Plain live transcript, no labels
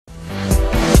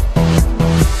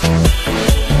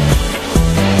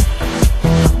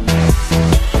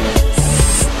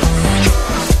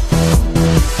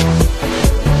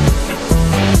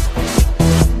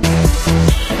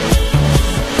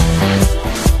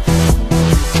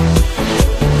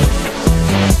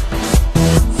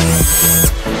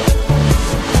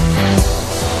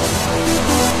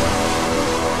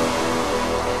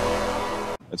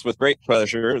great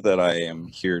pleasure that I am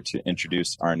here to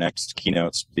introduce our next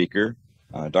keynote speaker.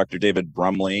 Dr. David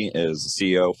Brumley is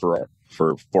CEO for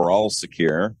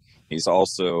Forallsecure. He's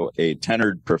also a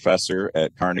tenured professor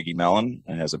at Carnegie Mellon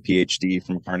and has a PhD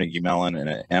from Carnegie Mellon and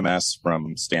an MS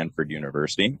from Stanford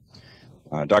University.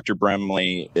 Dr.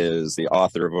 Brumley is the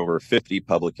author of over 50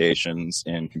 publications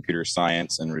in computer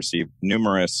science and received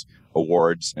numerous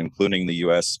awards, including the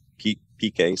U.S.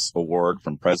 PCASE Award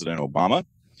from President Obama.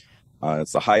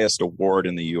 It's the highest award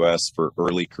in the U.S. for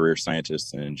early career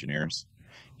scientists and engineers.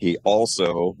 He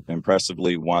also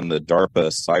impressively won the DARPA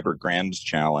Cyber Grand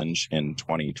Challenge in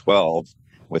 2012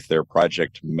 with their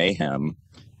Project Mayhem,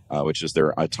 which is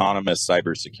their autonomous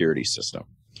cybersecurity system.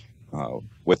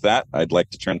 With that, I'd like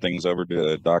to turn things over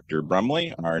to Dr.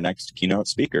 Brumley, our next keynote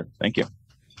speaker. Thank you.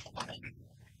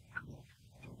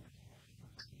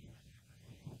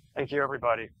 Thank you,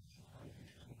 everybody.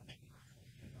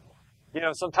 You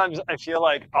know, sometimes I feel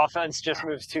like offense just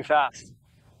moves too fast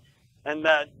and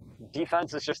that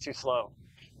defense is just too slow.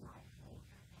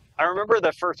 I remember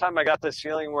the first time I got this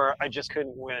feeling where I just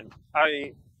couldn't win.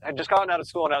 I had just gotten out of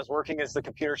school and I was working as the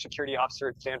computer security officer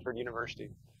at Stanford University.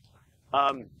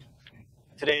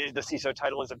 Today, the CISO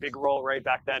title is a big role, right?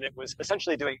 Back then, it was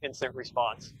essentially doing incident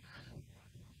response.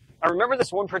 I remember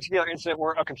this one particular incident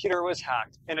where a computer was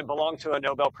hacked and it belonged to a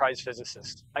Nobel Prize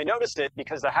physicist. I noticed it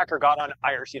because the hacker got on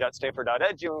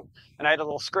irc.stanford.edu and I had a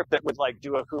little script that would like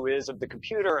do a who is of the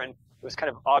computer, and it was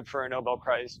kind of odd for a Nobel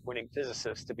Prize winning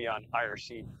physicist to be on IRC,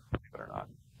 believe it or not.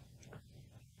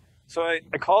 So I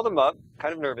called him up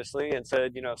kind of nervously and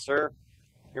said, you know, sir,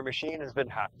 your machine has been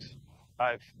hacked.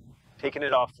 I've taken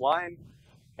it offline,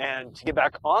 and to get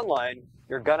back online,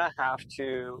 you're gonna have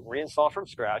to reinstall from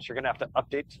scratch. You're gonna have to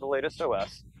update to the latest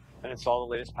OS and install the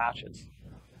latest patches.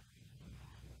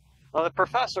 Well, the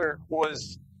professor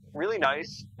was really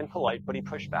nice and polite, but he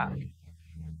pushed back.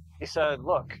 He said,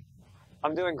 look,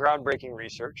 I'm doing groundbreaking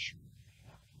research,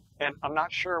 and I'm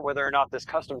not sure whether or not this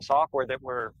custom software that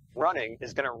we're running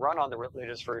is gonna run on the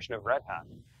latest version of Red Hat,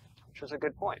 which was a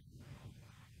good point.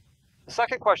 The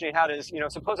second question he had is, you know,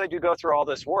 suppose I do go through all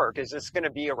this work, is this going to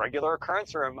be a regular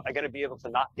occurrence, or am I going to be able to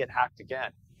not get hacked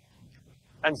again?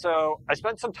 And so I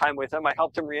spent some time with him. I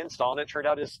helped him reinstall, and it turned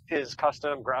out his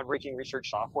custom groundbreaking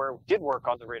research software did work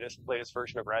on the latest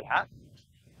version of Red Hat.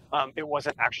 It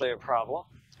wasn't actually a problem.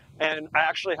 And I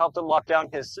actually helped him lock down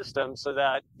his system so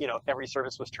that, you know, every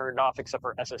service was turned off except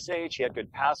for SSH. He had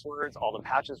good passwords. All the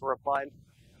patches were applied.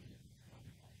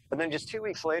 But then just 2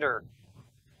 weeks later,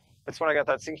 that's when I got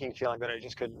that sinking feeling that I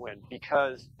just couldn't win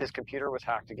because his computer was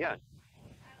hacked again.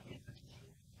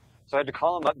 So I had to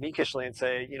call him up meekishly and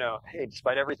say, you know, hey,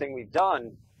 despite everything we've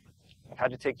done, I've had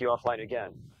to take you offline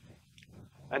again.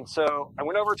 And so I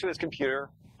went over to his computer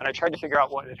and I tried to figure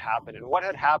out what had happened. And what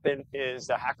had happened is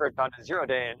the hacker had found a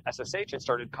 0-day in SSH and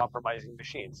started compromising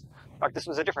machines. In fact, this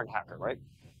was a different hacker, right?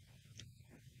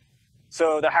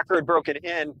 So the hacker had broken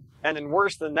in, and then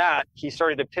worse than that, he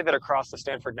started to pivot across the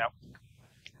Stanford network.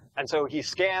 And so he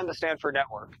scanned the Stanford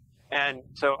network. And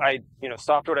so I, you know,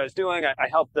 stopped what I was doing. I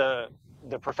helped the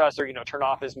professor, you know, turn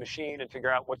off his machine and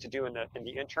figure out what to do in the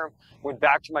interim. Went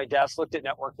back to my desk, looked at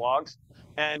network logs,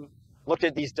 and looked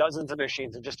at these dozens of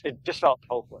machines, and it just felt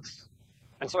hopeless.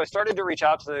 And so I started to reach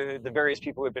out to the various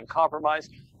people who had been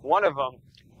compromised. One of them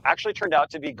actually turned out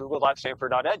to be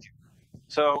google.stanford.edu.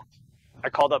 So I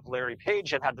called up Larry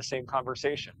Page and had the same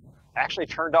conversation. I actually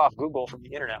turned off Google from the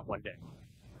internet one day.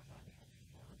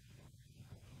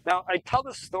 Now, I tell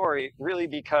this story really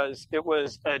because it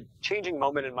was a changing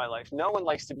moment in my life. No one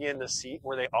likes to be in the seat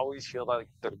where they always feel like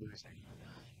they're losing.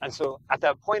 And so at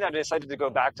that point, I decided to go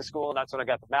back to school, and that's when I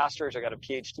got the master's, I got a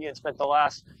PhD, and spent the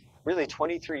last really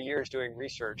 23 years doing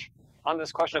research on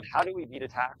this question of how do we beat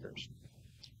attackers?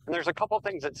 And there's a couple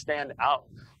things that stand out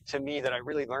to me that I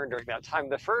really learned during that time.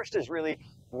 The first is really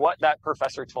what that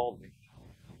professor told me,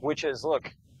 which is,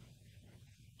 look,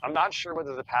 I'm not sure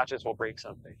whether the patches will break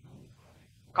something.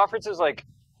 Conferences like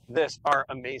this are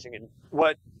amazing, and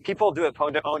what people do at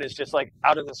Pwn to Own is just like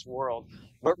out of this world.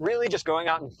 But really just going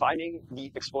out and finding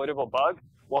the exploitable bug,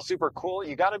 while super cool,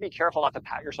 you got to be careful not to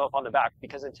pat yourself on the back,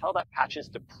 because until that patch is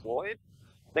deployed,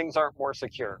 things aren't more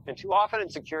secure. And too often in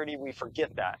security, we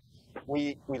forget that.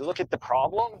 We look at the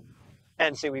problem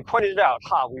and say, we pointed it out,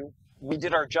 we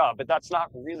did our job, but that's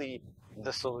not really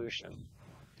the solution.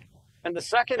 And the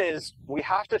second is we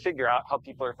have to figure out how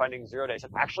people are finding 0 days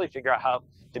and actually figure out how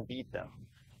to beat them.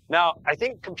 Now, I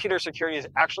think computer security is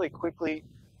actually quickly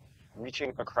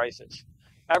reaching a crisis.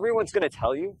 Everyone's going to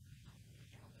tell you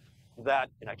that,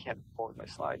 and I can't forward my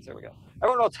slides, there we go.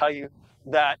 Everyone will tell you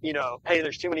that, you know, hey,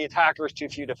 there's too many attackers, too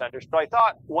few defenders. But I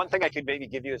thought one thing I could maybe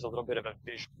give you is a little bit of a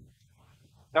vision.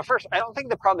 Now, first, I don't think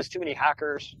the problem is too many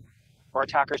hackers or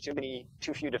attackers,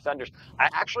 too few defenders. I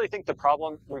actually think the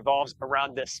problem revolves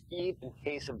around the speed and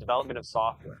pace of development of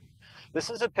software. This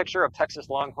is a picture of Texas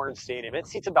Longhorn Stadium. It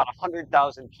seats about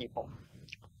 100,000 people.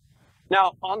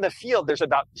 Now, on the field, there's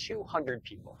about 200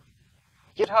 people.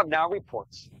 GitHub now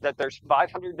reports that there's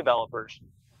 500 developers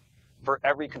for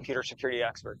every computer security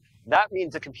expert. That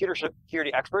means the computer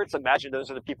security experts, imagine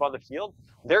those are the people on the field,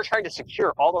 they're trying to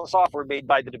secure all the software made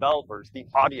by the developers, the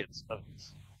audience of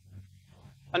this.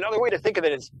 Another way to think of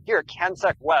it is here at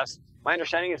CanSecWest, my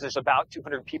understanding is there's about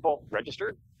 200 people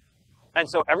registered. And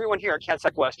so everyone here at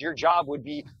CanSecWest, your job would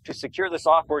be to secure the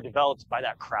software developed by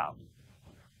that crowd.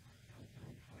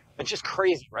 It's just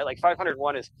crazy, right? Like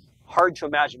 501 is hard to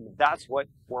imagine, but that's what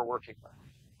we're working with.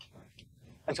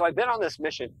 And so I've been on this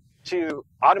mission to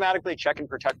automatically check and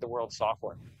protect the world's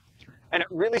software. And it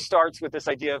really starts with this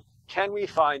idea of, can we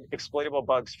find exploitable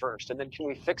bugs first? And then can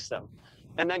we fix them?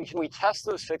 And then can we test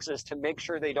those fixes to make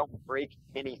sure they don't break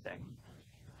anything?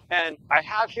 And I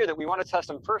have here that we want to test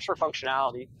them first for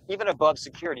functionality, even above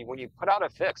security. When you put out a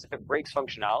fix, if it breaks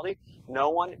functionality, no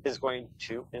one is going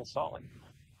to install it.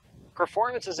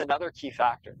 Performance is another key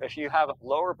factor. If you have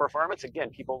lower performance, again,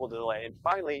 people will delay. And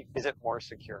finally, is it more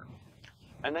secure?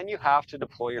 And then you have to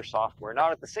deploy your software.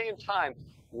 Now, at the same time,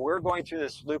 we're going through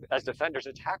this loop as defenders.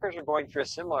 Attackers are going through a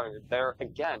similar. They're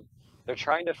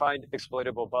trying to find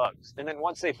exploitable bugs. And then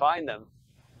once they find them,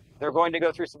 they're going to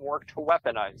go through some work to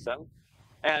weaponize them.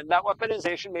 And that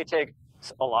weaponization may take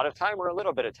a lot of time or a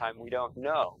little bit of time. We don't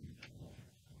know.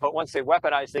 But once they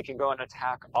weaponize, they can go and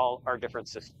attack all our different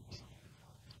systems.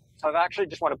 So I've actually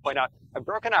just want to point out, I've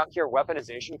broken out here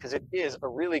weaponization because it is a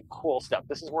really cool step.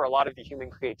 This is where a lot of the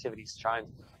human creativity shines.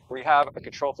 We have a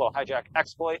control flow hijack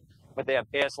exploit, but they have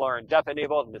ASLR and def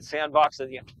enabled and the sandbox,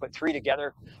 and you have to put three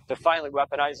together to finally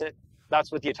weaponize it.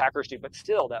 That's what the attackers do, but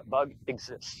still that bug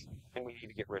exists and we need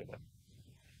to get rid of it.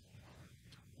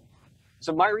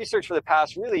 So my research for the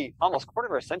past really almost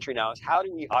quarter of a century now is how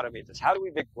do we automate this? How do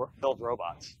we build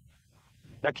robots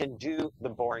that can do the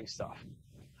boring stuff?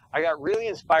 I got really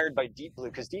inspired by Deep Blue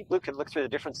because Deep Blue can look through the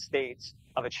different states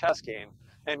of a chess game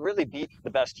and really beat the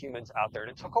best humans out there.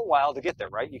 And it took a while to get there,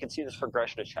 right? You can see this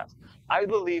progression of chess. I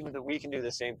believe that we can do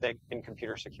the same thing in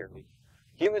computer security.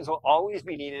 Humans will always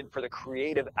be needed for the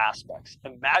creative aspects,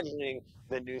 imagining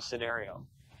the new scenario.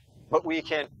 But we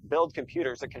can build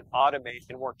computers that can automate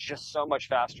and work just so much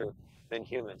faster than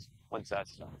humans once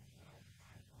that's done.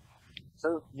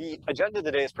 So the agenda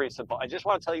today is pretty simple. I just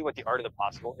want to tell you what the art of the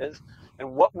possible is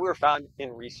and what we're found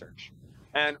in research.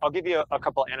 And I'll give you a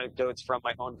couple anecdotes from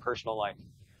my own personal life.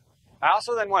 I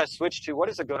also then want to switch to what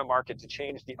is a go-to-market to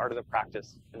change the art of the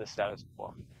practice in the status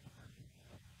quo.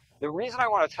 The reason I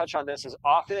want to touch on this is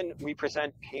often we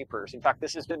present papers. In fact,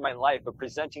 this has been my life of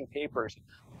presenting papers.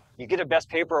 You get a best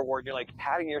paper award, you're like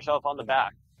patting yourself on the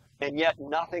back, and yet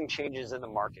nothing changes in the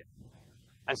market.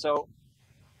 And so,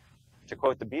 to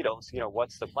quote the Beatles,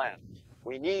 what's the plan?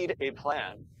 We need a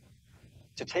plan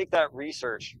to take that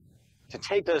research, to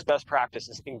take those best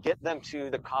practices and get them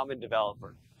to the common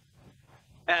developer.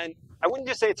 And I wouldn't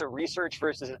just say it's a research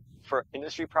versus for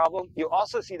industry problem. You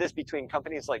also see this between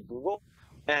companies like Google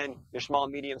and your small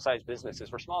and medium-sized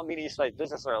businesses, where small and medium-sized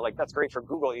businesses are like, that's great for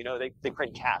Google. They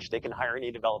print cash. They can hire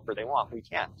any developer they want. We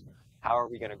can't. How are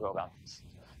we going to go about this?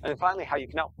 And then finally, how you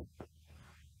can help.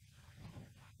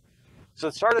 So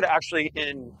it started actually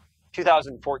in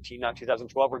 2014, not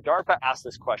 2012, where DARPA asked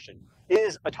this question: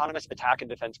 is autonomous attack and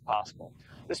defense possible?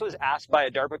 This was asked by a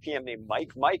DARPA PM named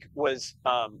Mike. Mike was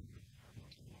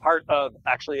part of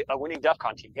actually a winning DEF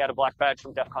CON team. He had a black badge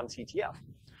from DEF CON CTF.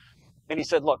 And he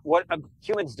said, look, what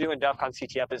humans do in DEF CON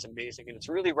CTF is amazing. And it's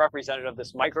really representative of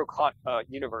this micro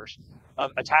universe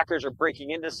of attackers are breaking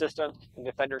into systems and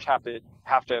defenders have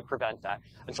to prevent that.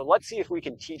 And so let's see if we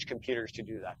can teach computers to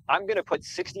do that. I'm going to put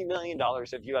 $60 million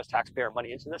of US taxpayer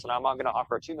money into this, and I'm going to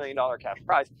offer a $2 million cash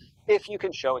prize if you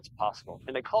can show it's possible.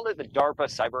 And they called it the DARPA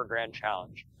Cyber Grand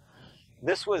Challenge.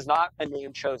 This was not a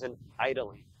name chosen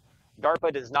idly.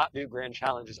 DARPA does not do grand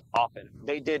challenges often.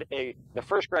 They did the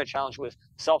first grand challenge was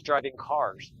self-driving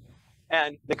cars.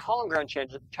 And they call them grand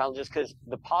challenges because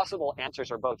the possible answers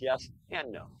are both yes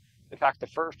and no. In fact, the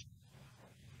first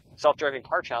self-driving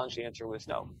car challenge, the answer was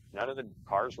no. None of the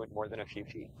cars went more than a few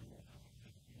feet.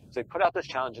 So they put out this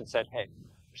challenge and said, hey,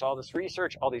 there's all this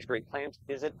research, all these great claims.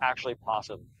 Is it actually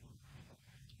possible?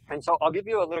 And so I'll give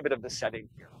you a little bit of the setting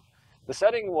here. The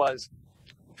setting was,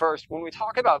 first, when we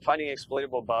talk about finding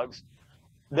exploitable bugs,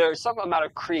 there's some amount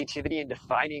of creativity in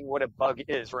defining what a bug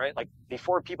is, right? Like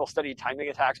before people studied timing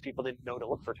attacks, people didn't know to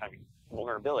look for timing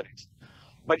vulnerabilities.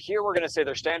 But here we're going to say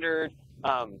they're standard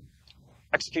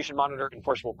execution monitor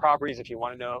enforceable properties, if you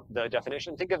want to know the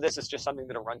definition, think of this as just something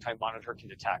that a runtime monitor can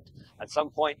detect. At some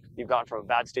point, you've gone from a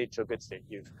bad state to a good state.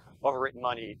 You've overwritten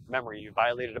memory, you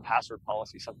violated a password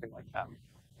policy, something like that.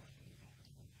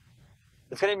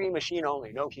 It's going to be machine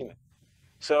only, no human.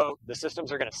 So the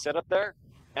systems are going to sit up there,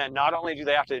 and not only do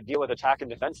they have to deal with attack and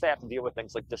defense, they have to deal with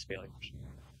things like disk failures.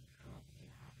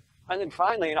 And then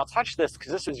finally, and I'll touch this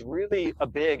because this is really a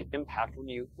big impact when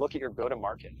you look at your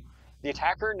go-to-market. The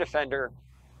attacker and defender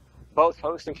both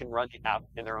host and can run the app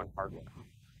in their own hardware.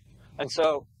 And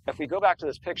so if we go back to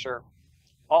this picture,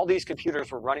 all these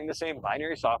computers were running the same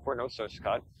binary software, no source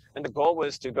code, and the goal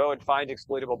was to go and find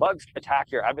exploitable bugs,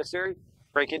 attack your adversary,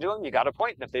 break into them, you got a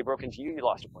point, and if they broke into you, you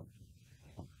lost a point.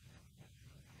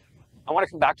 I want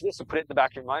to come back to this and put it in the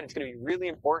back of your mind. It's going to be really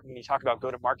important when you talk about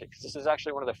go-to-market, because this is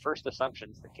actually one of the first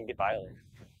assumptions that can get violated.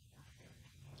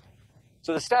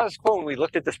 So the status quo when we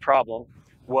looked at this problem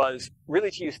was really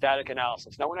to use static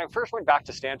analysis. Now, when I first went back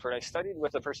to Stanford, I studied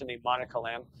with a person named Monica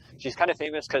Lamb. She's kind of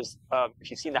famous because if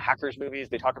you've seen the Hackers movies,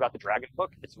 they talk about the Dragon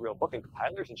book. It's a real book in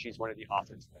compilers, and she's one of the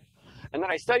authors there. And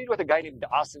then I studied with a guy named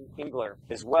Dawson Engler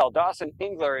as well. Dawson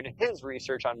Engler, in his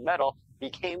research on metal,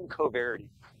 became covariative.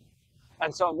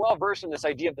 And so I'm well versed in this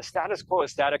idea of the status quo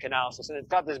as static analysis, and it's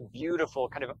got this beautiful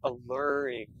kind of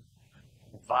alluring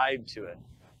vibe to it,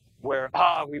 where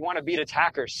we want to beat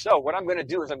attackers. So what I'm going to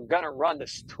do is I'm going to run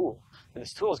this tool, and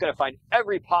this tool is going to find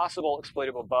every possible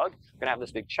exploitable bug. I'm going to have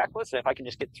this big checklist, and if I can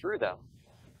just get through them,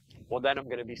 well, then I'm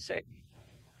going to be safe.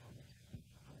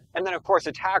 And then, of course,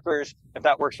 attackers, if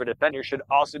that works for defenders, should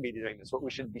also be doing this. What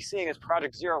we should be seeing is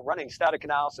Project Zero running static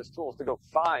analysis tools to go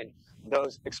find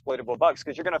those exploitable bugs,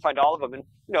 because you're going to find all of them. And,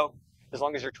 as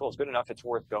long as your tool is good enough, it's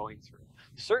worth going through.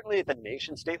 Certainly at the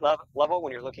nation state level,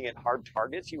 when you're looking at hard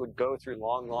targets, you would go through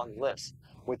long, long lists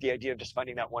with the idea of just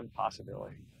finding that one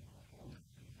possibility.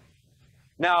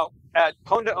 Now, at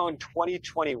Pwn to Own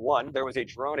 2021, there was a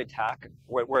drone attack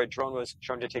where a drone was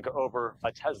shown to take over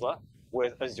a Tesla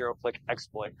with a zero-click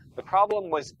exploit. The problem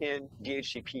was in in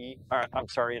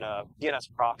a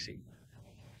DNS proxy.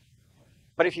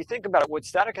 But if you think about it, what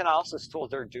static analysis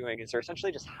tools are doing is they're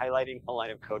essentially just highlighting a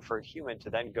line of code for a human to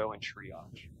then go and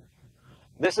triage.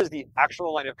 This is the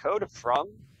actual line of code from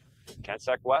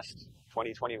CanSecWest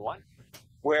 2021,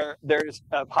 where there's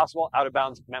a possible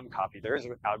out-of-bounds mem copy. There is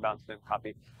an out-of-bounds mem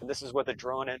copy, and this is what the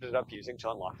drone ended up using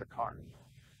to unlock the car.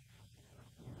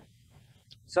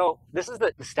 So this is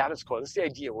the status quo. This is the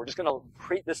idea. We're just going to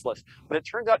create this list. But it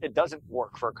turns out it doesn't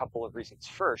work for a couple of reasons.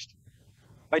 First,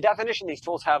 by definition, these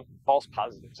tools have false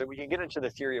positives. So we can get into the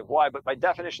theory of why, but by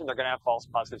definition, they're going to have false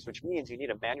positives, which means you need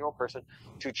a manual person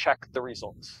to check the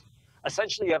results.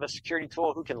 Essentially, you have a security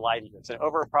tool who can lie to you. It's an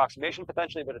over-approximation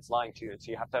potentially, but it's lying to you.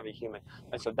 So you have to have a human.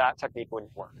 And so that technique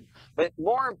wouldn't work. But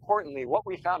more importantly, what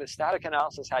we found is static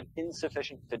analysis had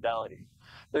insufficient fidelity.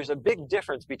 There's a big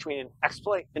difference between an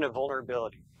exploit and a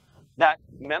vulnerability. That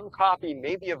mem copy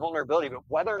may be a vulnerability, but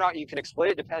whether or not you can exploit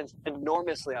it depends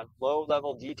enormously on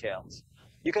low-level details.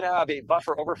 You can have a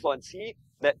buffer overflow in C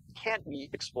that can't be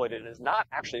exploited and is not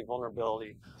actually a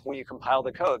vulnerability when you compile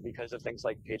the code because of things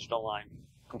like page-to-line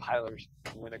compilers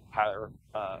when the compiler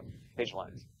page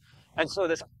lines. And so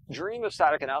this dream of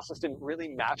static analysis didn't really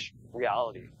match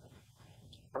reality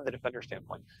from the defender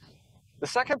standpoint. The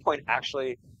second point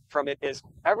actually from it is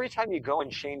every time you go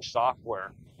and change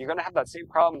software, you're going to have that same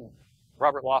problem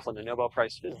Robert Laughlin, the Nobel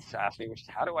Prize physicist, asked me, which is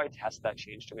how do I test that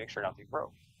change to make sure nothing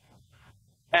broke?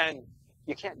 And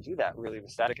you can't do that really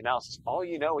with static analysis. All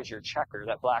you know is your checker,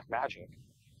 that black magic,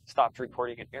 stopped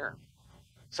reporting an error.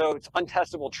 So it's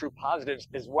untestable true positives,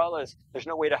 as well as there's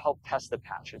no way to help test the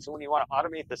patch. And so when you want to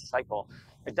automate this cycle,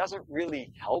 it doesn't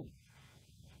really help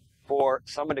for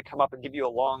someone to come up and give you a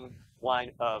long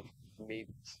line of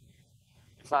maybes.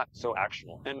 It's not so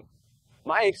actionable. And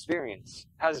my experience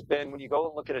has been when you go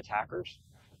and look at attackers,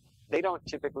 they don't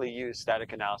typically use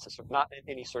static analysis, not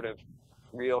in any sort of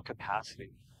real capacity.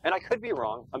 And I could be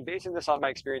wrong. I'm basing this on my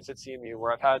experience at CMU,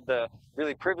 where I've had the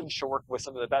really privilege to work with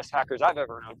some of the best hackers I've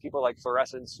ever known, people like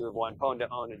Fluorescence, who have won Pwn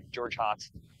to Own, and George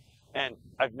Hotz. And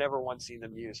I've never once seen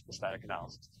them use the static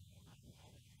analysis.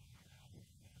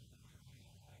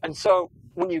 And so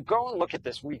when you go and look at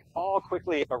this, we all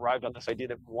quickly arrived on this idea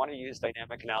that we want to use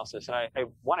dynamic analysis. And I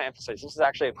want to emphasize, this is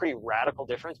actually a pretty radical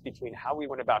difference between how we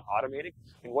went about automating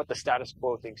and what the status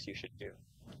quo thinks you should do.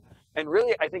 And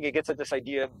really, I think it gets at this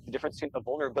idea of the difference between a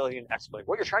vulnerability and exploit.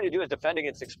 What you're trying to do is defend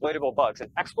against exploitable bugs. And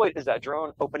exploit is that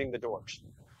drone opening the doors.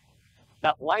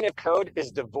 That line of code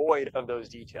is devoid of those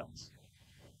details.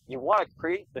 You want to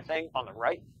create the thing on the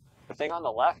right, the thing on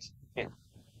the left, in.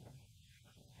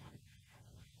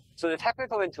 So the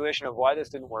technical intuition of why this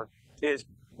didn't work is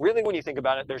Really, when you think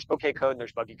about it, there's okay code and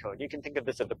there's buggy code. You can think of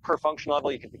this at the per function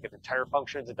level. You can think of entire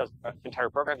functions. It doesn't entire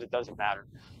programs. It doesn't matter.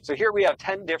 So here we have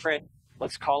 10 different,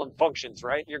 let's call them functions,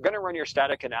 right? You're going to run your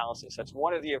static analysis. That's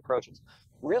one of the approaches.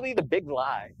 Really, the big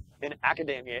lie in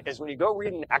academia is when you go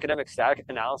read an academic static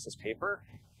analysis paper,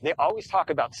 they always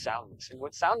talk about soundness. And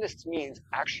what soundness means,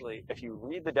 actually, if you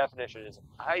read the definition, is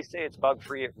I say it's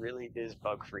bug-free, it really is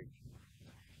bug-free.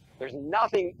 There's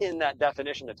nothing in that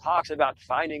definition that talks about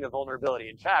finding a vulnerability.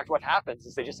 In fact, what happens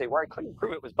is they just say, well, I couldn't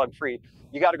prove it was bug-free.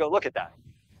 You got to go look at that.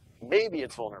 Maybe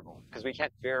it's vulnerable because we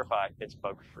can't verify it's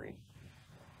bug-free.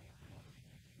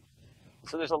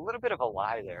 So there's a little bit of a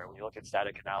lie there when you look at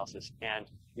static analysis and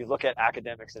you look at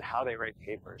academics and how they write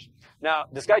papers. Now,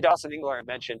 this guy Dawson Ingler I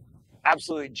mentioned,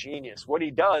 absolutely genius. What he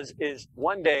does is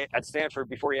one day at Stanford,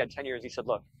 before he had 10 years, he said,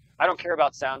 look, I don't care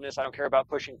about soundness. I don't care about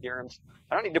pushing theorems.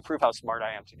 I don't need to prove how smart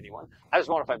I am to anyone. I just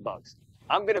want to find bugs.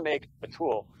 I'm going to make a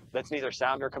tool that's neither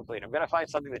sound nor complete. I'm going to find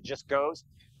something that just goes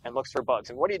and looks for bugs.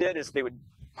 And what he did is they would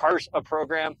parse a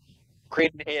program,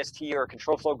 create an AST or a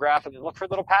control flow graph, and then look for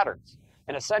little patterns.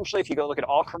 And essentially, if you go look at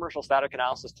all commercial static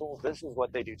analysis tools, this is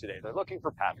what they do today. They're looking for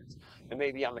patterns. And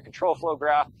maybe on the control flow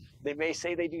graph, they may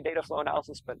say they do data flow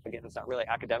analysis, but again, it's not really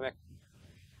academic.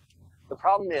 The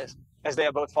problem is they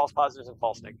have both false positives and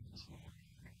false negatives.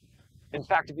 In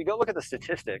fact, if you go look at the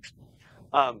statistics,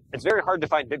 it's very hard to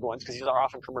find big ones because these are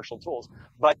often commercial tools.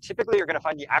 But typically, you're going to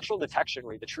find the actual detection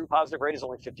rate. The true positive rate is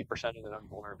only 50% of the known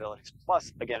vulnerabilities.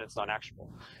 Plus, again, it's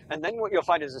non-actionable. And then what you'll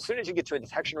find is as soon as you get to a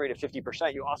detection rate of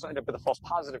 50%, you also end up with a false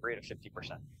positive rate of 50%.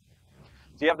 So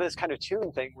you have this kind of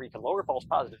tune thing where you can lower false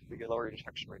positives, but you lower your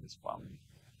detection rate as well.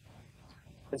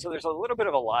 And so there's a little bit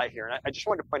of a lie here. And I just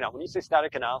wanted to point out, when you say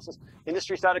static analysis,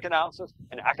 industry static analysis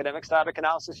and academic static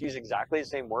analysis use exactly the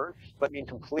same word, but mean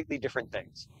completely different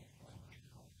things.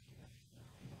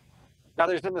 Now,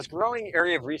 there's been this growing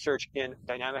area of research in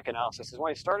dynamic analysis.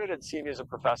 When I started at CMU as a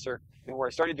professor and where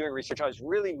I started doing research, I was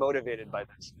really motivated by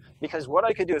this. Because what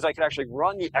I could do is I could actually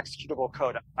run the executable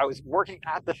code. I was working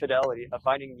at the fidelity of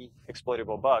finding the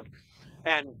exploitable bug.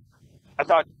 And I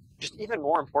thought, just even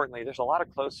more importantly, there's a lot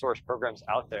of closed source programs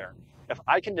out there. If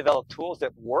I can develop tools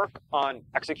that work on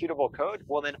executable code,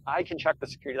 well, then I can check the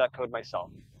security of that code myself.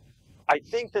 I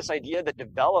think this idea that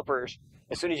developers,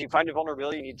 as soon as you find a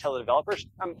vulnerability, you need to tell the developers,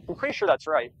 I'm pretty sure that's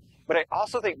right. But I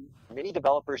also think many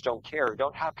developers don't care, or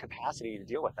don't have capacity to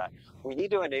deal with that. We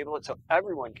need to enable it so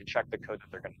everyone can check the code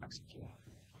that they're going to execute.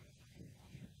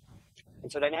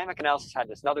 And so dynamic analysis had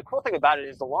this. Now, the cool thing about it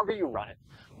is the longer you run it,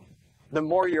 the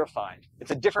more you'll find.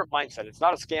 It's a different mindset. It's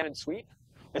not a scan and sweep.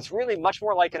 It's really much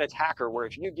more like an attacker, where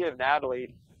if you give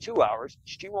Natalie 2 hours,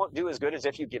 she won't do as good as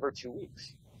if you give her 2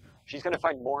 weeks. She's going to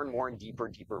find more and more and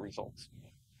deeper results.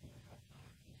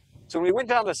 So when we went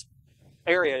down this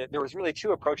area, there was really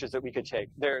 2 approaches that we could take.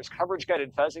 There's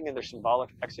coverage-guided fuzzing and there's symbolic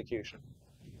execution.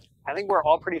 I think we're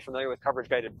all pretty familiar with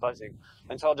coverage-guided fuzzing,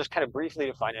 and so I'll just kind of briefly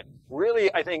define it.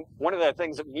 Really, I think one of the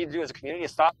things that we need to do as a community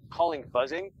is stop calling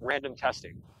fuzzing random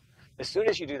testing. As soon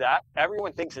as you do that,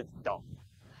 everyone thinks it's dumb.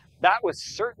 That was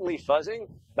certainly fuzzing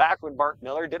back when Bart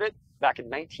Miller did it back in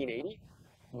 1980.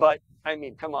 But I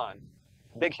mean, come on,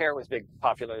 big hair was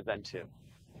popular then too.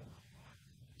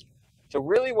 So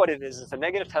really what it is a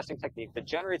negative testing technique that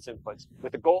generates inputs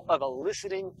with the goal of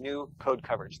eliciting new code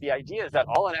coverage. The idea is that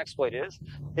all an exploit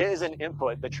is an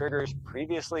input that triggers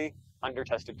previously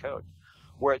under-tested code,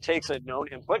 where it takes a known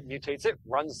input, mutates it,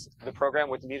 runs the program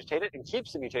with the mutated, and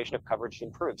keeps the mutation if coverage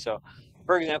improves. So,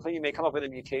 for example, you may come up with a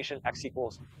mutation x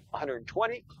equals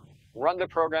 120, run the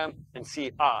program, and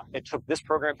see, it took this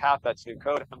program path, that's new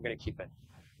code, I'm going to keep it.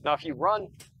 Now, if you run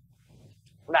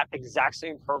that exact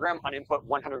same program on input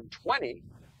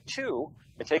 122,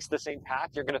 it takes the same path,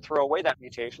 you're going to throw away that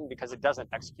mutation because it doesn't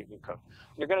execute new code.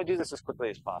 You're going to do this as quickly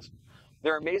as possible.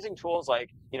 There are amazing tools like,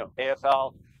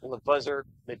 AFL, LibFuzzer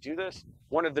that do this.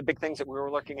 One of the big things that we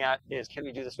were looking at is, can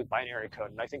we do this with binary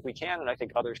code? And I think we can, and I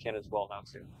think others can as well now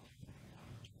too.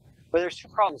 But there's 2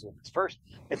 problems with this. First,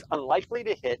 it's unlikely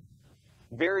to hit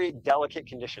very delicate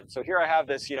conditions. So here I have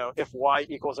this, if y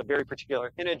equals a very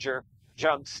particular integer,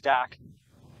 jump stack.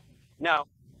 Now,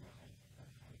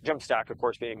 jump stack, of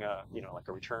course, being like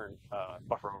a return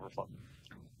buffer overflow.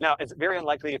 Now, it's very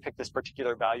unlikely to pick this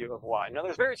particular value of y. Now,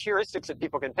 there's various heuristics that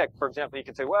people can pick. For example, you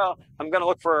can say, well, I'm going to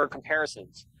look for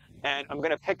comparisons, and I'm going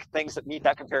to pick things that meet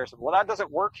that comparison. Well, that doesn't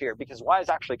work here because y is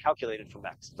actually calculated from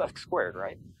x. It's x squared,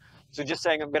 right? So just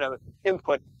saying I'm going to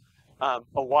input a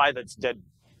y that's dead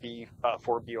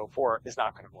for B04 is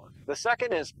not going to work. The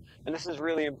second is, and this is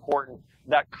really important,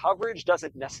 that coverage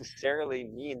doesn't necessarily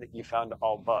mean that you found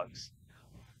all bugs.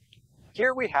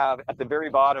 Here we have at the very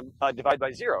bottom divide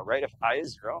by 0, right? If I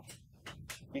is 0,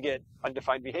 you get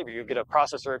undefined behavior. You get a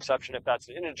processor exception if that's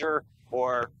an integer,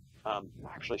 or I'm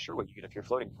actually sure what you get if you're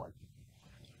floating point.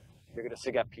 You're going to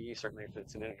SIG FP, certainly if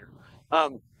it's an integer.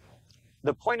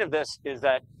 The point of this is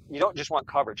that you don't just want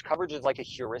coverage. Coverage is like a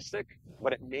heuristic,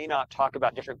 but it may not talk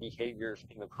about different behaviors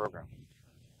in the program.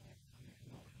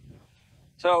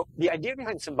 So the idea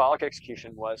behind symbolic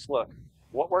execution was, look,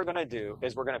 what we're going to do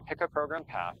is we're going to pick a program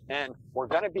path, and we're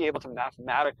going to be able to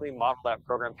mathematically model that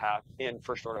program path in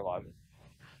first-order logic.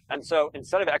 And so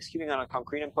instead of executing on a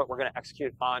concrete input, we're going to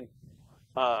execute on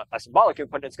a symbolic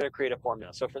input, and it's going to create a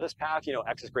formula. So for this path,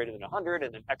 x is greater than 100,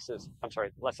 and then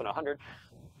less than 100.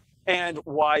 And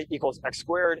y equals x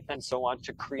squared, and so on,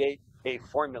 to create a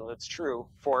formula that's true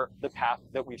for the path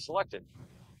that we've selected.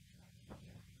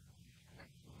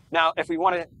 Now, if we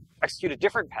want to execute a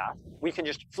different path, we can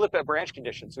just flip a branch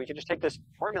condition. So we can just take this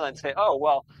formula and say, oh,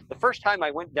 well, the first time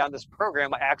I went down this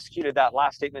program, I executed that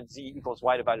last statement, z equals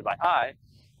y divided by I,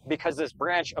 because this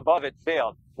branch above it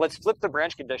failed. Let's flip the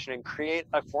branch condition and create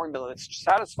a formula that's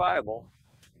satisfiable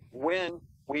when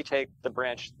we take the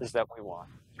branch that we want.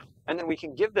 And then we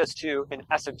can give this to an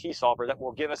SMT solver that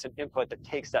will give us an input that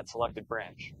takes that selected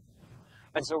branch.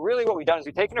 And so really what we've done is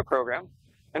we've taken a program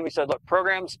and we said, look,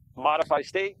 programs modify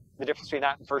state. The difference between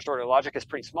that and first order logic is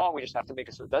pretty small. We just have to make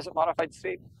it so it doesn't modify the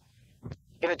state.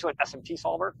 Give it to an SMT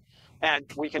solver, and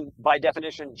we can, by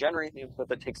definition, generate the input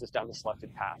that takes us down the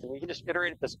selected path. And we can just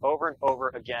iterate this over and over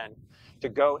again to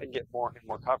go and get more and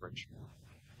more coverage.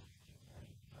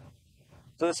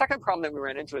 So the second problem that we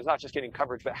ran into is not just getting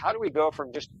coverage, but how do we go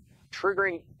from just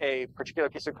triggering a particular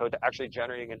piece of code to actually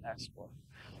generating an exploit?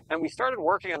 And we started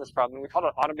working on this problem, and we called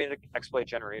it automated exploit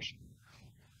generation.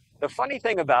 The funny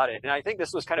thing about it, and I think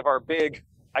this was kind of our big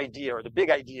idea, or the big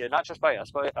idea, not just by us,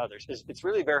 but by others, is it's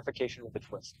really verification with a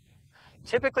twist.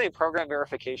 Typically in program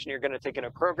verification, you're going to take in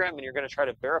a program and you're going to try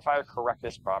to verify a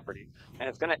correctness property, and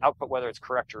it's going to output whether it's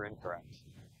correct or incorrect.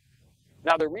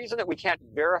 Now, the reason that we can't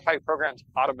verify programs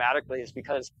automatically is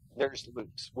because there's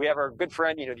loops. We have our good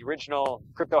friend, the original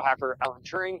crypto hacker, Alan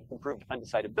Turing, who proved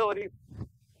undecidability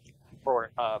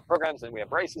for programs, and we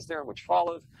have Rice's theorem, which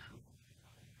follows.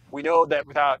 We know that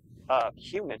without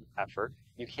human effort,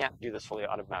 you can't do this fully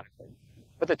automatically.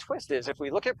 But the twist is, if we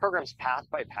look at programs path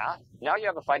by path, now you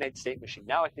have a finite state machine.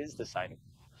 Now it is deciding.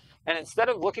 And instead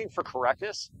of looking for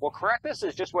correctness, well, correctness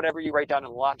is just whatever you write down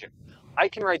in logic. I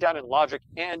can write down in logic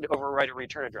and overwrite a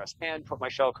return address and put my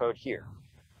shell code here.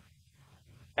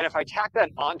 And if I tack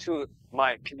that onto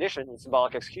my condition in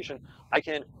symbolic execution, I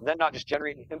can then not just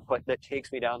generate an input that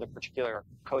takes me down the particular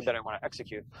code that I want to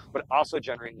execute, but also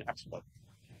generate an exploit.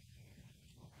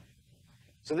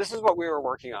 So this is what we were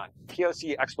working on,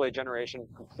 POC exploit generation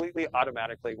completely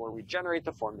automatically, where we generate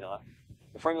the formula.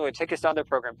 The formula would take us down the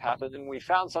program path, and then we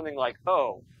found something like,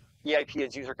 oh, EIP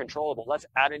is user controllable. Let's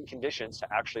add in conditions to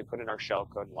actually put in our shell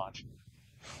code and launch.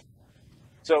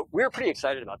 So we were pretty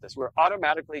excited about this. We're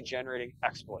automatically generating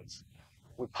exploits.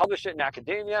 We published it in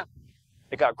academia.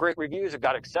 It got great reviews. It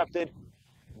got accepted.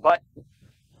 But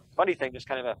funny thing, just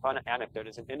kind of a fun anecdote,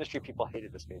 is in industry, people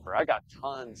hated this paper. I got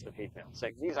tons of hate mail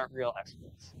saying these aren't real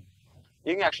exploits.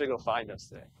 You can actually go find those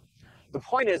today. The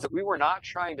point is that we were not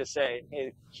trying to say,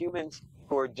 hey, humans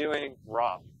who are doing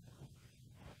wrong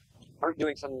aren't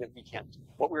doing something that we can't do.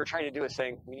 What we were trying to do is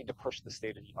saying we need to push the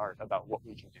state of the art about what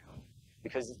we can do,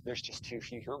 because there's just too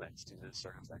few humans to do this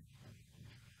sort of thing.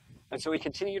 And so we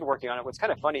continued working on it. What's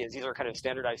kind of funny is these are kind of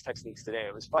standardized techniques today.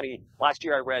 It was funny. Last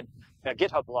year I read a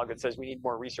GitHub blog that says we need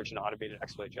more research in automated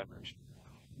exploit generation.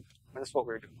 And that's what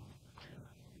we're doing.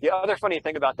 The other funny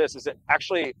thing about this is that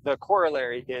actually the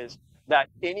corollary is that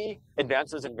any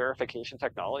advances in verification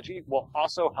technology will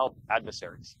also help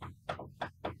adversaries.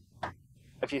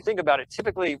 If you think about it,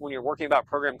 typically when you're working about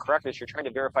program correctness, you're trying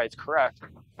to verify it's correct.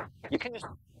 You can just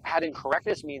add in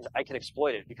correctness means I can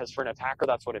exploit it, because for an attacker,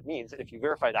 that's what it means. And if you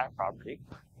verify that property,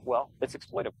 well, it's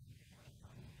exploitable.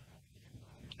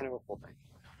 Kind of a cool thing.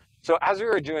 So as we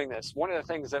were doing this, one of the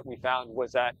things that we found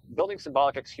was that building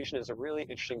symbolic execution is a really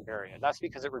interesting area. That's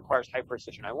because it requires high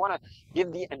precision. I want to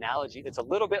give the analogy. It's a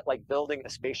little bit like building a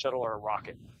space shuttle or a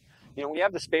rocket. When you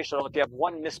have the space shuttle, if you have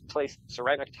one misplaced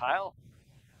ceramic tile,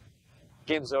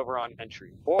 game's over on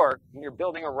entry. Or when you're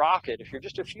building a rocket, if you're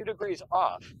just a few degrees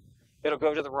off, it'll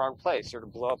go to the wrong place or to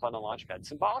blow up on the launch pad.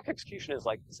 Symbolic execution is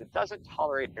like this. It doesn't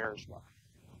tolerate errors well.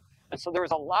 And so there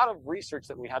was a lot of research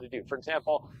that we had to do. For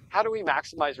example, how do we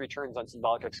maximize returns on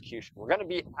symbolic execution? We're going to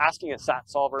be asking a SAT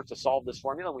solver to solve this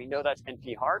formula. We know that's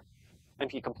NP hard,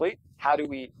 NP complete. How do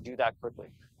we do that quickly?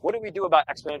 What do we do about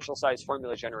exponential size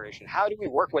formula generation? How do we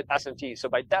work with SMT? So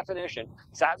by definition,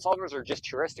 SAT solvers are just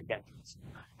heuristic engines.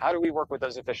 How do we work with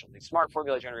those efficiently? Smart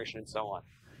formula generation and so on.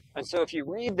 And so if you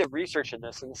read the research in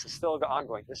this, and this is still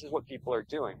ongoing, this is what people are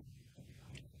doing.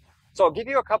 So I'll give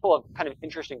you a couple of kind of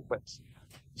interesting quips.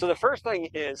 So the first thing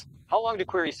is, how long do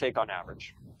queries take on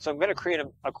average? So I'm going to create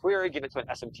a query, give it to an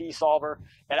SMT solver.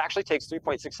 It actually takes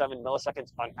 3.67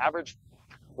 milliseconds on average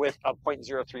with a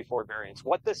 0.034 variance.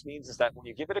 What this means is that when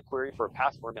you give it a query for a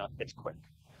path formula, it's quick.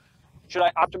 Should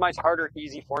I optimize hard or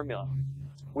easy formula?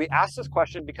 We ask this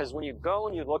question because when you go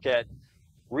and you look at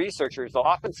researchers, they'll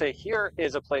often say, here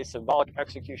is a place symbolic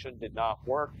execution did not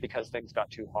work because things got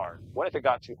too hard. What if it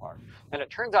got too hard? And it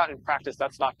turns out in practice,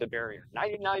 that's not the barrier.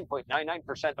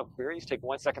 99.99% of queries take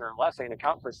 1 second or less and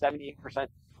account for 78%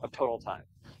 of total time.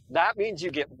 That means you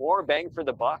get more bang for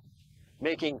the buck,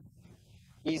 making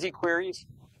easy queries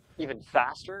even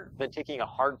faster than taking a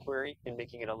hard query and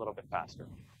making it a little bit faster.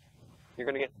 You're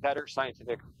going to get better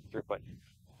scientific throughput.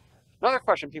 Another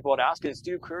question people would ask is,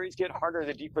 do queries get harder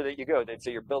the deeper that you go? They'd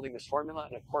say you're building this formula,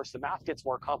 and of course the math gets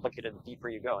more complicated the deeper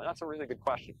you go, and that's a really good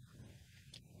question.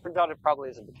 Turns out it probably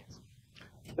isn't the case.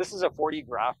 This is a 4D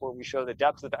graph where we show the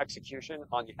depth of execution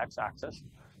on the x-axis,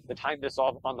 the time to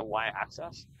solve on the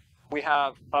y-axis. We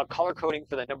have color coding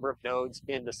for the number of nodes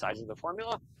in the size of the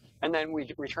formula, and then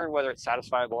we return whether it's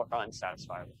satisfiable or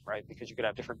unsatisfiable, right? Because you could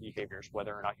have different behaviors,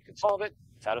 whether or not you can solve it,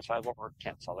 satisfiable, or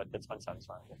can't solve it, it's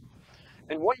unsatisfiable.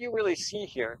 And what you really see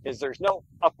here is there's no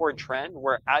upward trend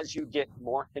where as you get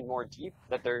more and more deep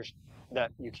that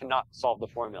you cannot solve the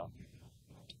formula.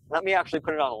 Let me actually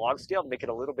put it on a log scale to make it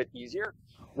a little bit easier.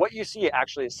 What you see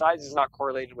actually is size is not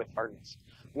correlated with hardness.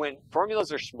 When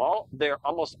formulas are small, they're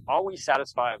almost always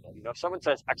satisfiable. You know, if someone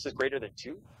says x is greater than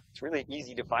 2, it's really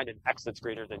easy to find an x that's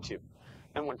greater than 2.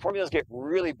 And when formulas get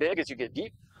really big as you get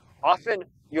deep, often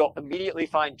you'll immediately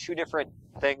find two different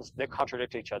things that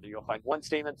contradict each other. You'll find one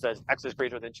statement that says x is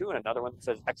greater than 2 and another one that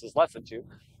says x is less than 2.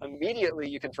 Immediately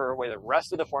you can throw away the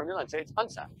rest of the formula and say it's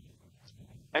unsatisfied.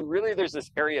 And really there's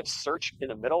this area of search in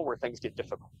the middle where things get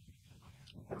difficult.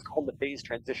 It's called the phase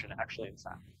transition actually in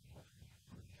SAP.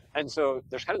 And so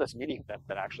there's kind of this medium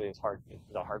that actually is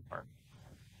the hard part.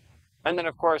 And then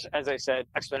of course, as I said,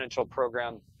 exponential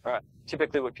program,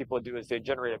 typically what people do is they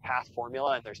generate a path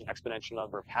formula and there's an exponential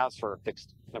number of paths for a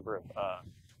fixed number of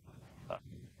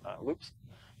loops.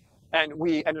 And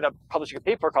we ended up publishing a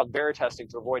paper called Vera testing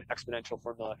to avoid exponential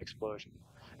formula explosion.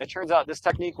 It turns out this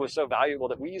technique was so valuable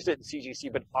that we used it in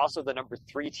CGC, but also the number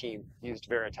 3 team used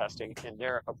Vera testing in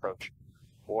their approach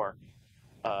for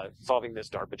solving this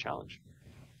DARPA challenge.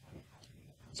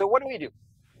 So what do we do?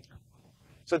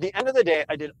 So at the end of the day,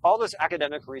 I did all this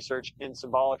academic research in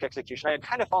symbolic execution. I had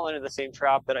kind of fallen into the same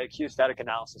trap that I accused static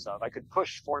analysis of. I could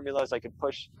push formulas, I could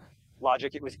push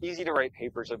logic. It was easy to write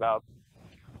papers about.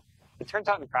 It turns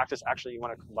out in practice, actually, you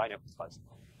want to combine it with fuzzing.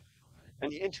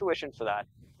 And the intuition for that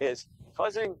is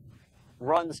fuzzing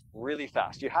runs really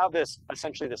fast. You have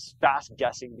essentially this fast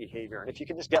guessing behavior. And if you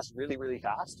can just guess really, really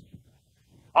fast,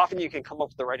 often you can come up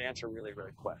with the right answer really,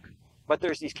 really quick. But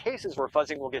there's these cases where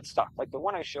fuzzing will get stuck, like the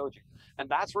one I showed you. And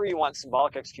that's where you want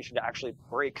symbolic execution to actually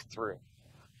break through.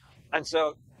 And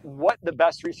so what the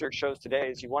best research shows today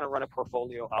is you want to run a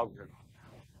portfolio algorithm.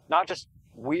 Not just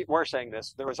we're saying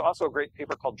this. There was also a great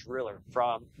paper called Driller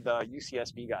from the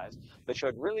UCSB guys that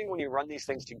showed really when you run these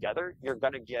things together, you're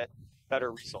going to get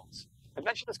better results. I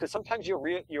mention this because sometimes you'll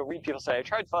read people say, I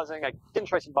tried fuzzing, I didn't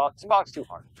try symbolic, symbolic's too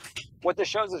hard. What this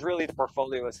shows is really the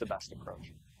portfolio is the best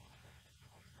approach.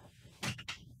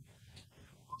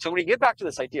 So when you get back to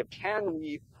this idea of can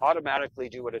we automatically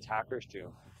do what attackers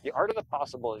do, the art of the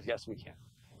possible is yes, we can.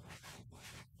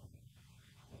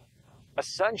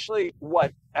 Essentially,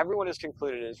 what everyone has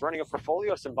concluded is running a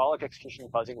portfolio of symbolic execution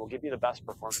fuzzing will give you the best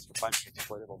performance for finding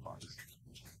exploitable bugs.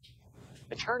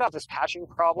 It turned out this patching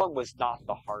problem was not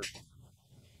the hard one.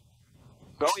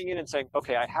 Going in and saying,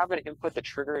 okay, I have an input that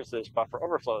triggers this buffer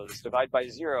overflow, this divide by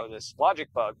 0, this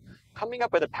logic bug, coming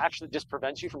up with a patch that just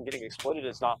prevents you from getting exploited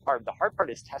is not hard. The hard part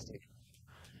is testing it.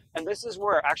 And this is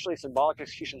where actually symbolic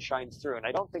execution shines through. And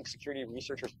I don't think security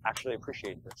researchers actually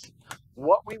appreciate this.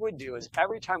 What we would do is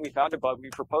every time we found a bug, we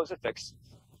propose a fix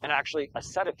and actually a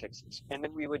set of fixes. And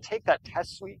then we would take that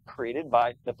test suite created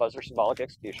by the fuzzer symbolic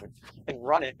execution and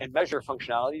run it and measure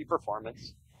functionality,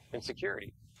 performance, and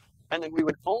security. And then we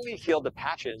would only field the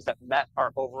patches that met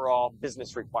our overall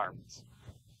business requirements.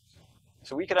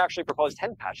 So we could actually propose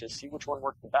 10 patches, see which one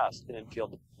worked the best, and then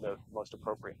field the most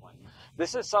appropriate one.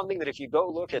 This is something that if you go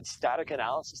look at static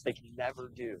analysis, they can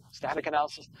never do. Static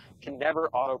analysis can never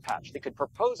auto-patch. They could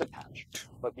propose a patch,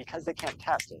 but because they can't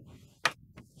test it,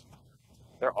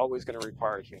 they're always going to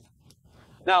require a human.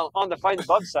 Now, on the find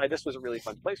bug side, this was a really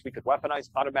fun place. We could weaponize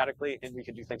automatically, and we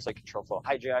could do things like control flow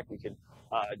hijack. We could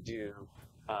do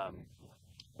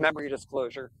memory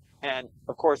disclosure. And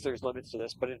of course, there's limits to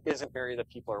this, but it is an area that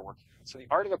people are working on. So the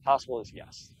art of the possible is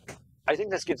yes. I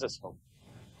think this gives us hope.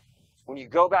 When you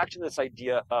go back to this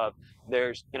idea of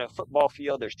there's in a football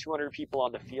field, there's 200 people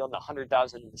on the field and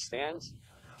 100,000 in the stands,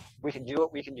 we can do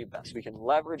what we can do best. We can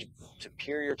leverage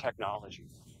superior technology,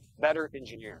 better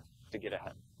engineer to get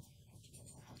ahead.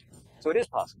 So it is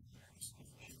possible.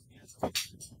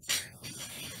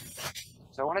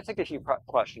 So I want to take a few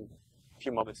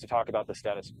moments to talk about the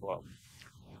status quo.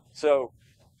 So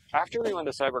after we won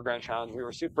the Cyber Grand Challenge, we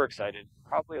were super excited,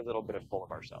 probably a little bit full of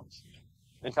ourselves.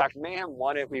 In fact, Mayhem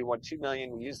won it. We won $2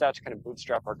 million. We used that to kind of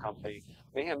bootstrap our company.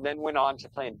 Mayhem then went on to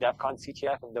play in DEF CON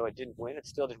CTF, and though it didn't win, it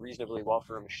still did reasonably well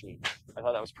for a machine. I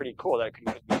thought that was pretty cool that it could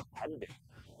even be competitive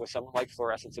with someone like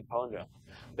Fluorescence and Pongo.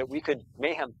 That we could,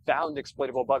 Mayhem found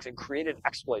exploitable bugs and created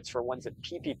exploits for ones that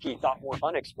PPP thought were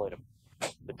unexploitable.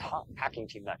 The top hacking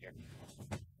team that year.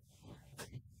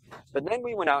 But then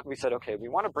we went out and we said, okay, we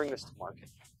want to bring this to market.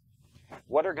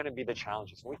 What are going to be the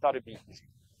challenges? And we thought it'd be easy.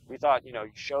 We thought, you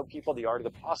show people the art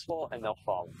of the possible and they'll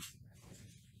follow. I'm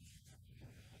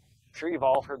sure you've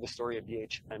all heard the story of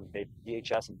VHS and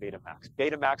Betamax.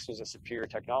 Betamax was a superior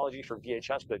technology for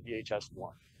VHS, but VHS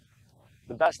won.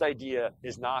 The best idea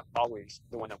is not always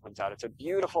the one that wins out. It's a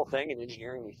beautiful thing in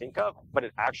engineering we think of, but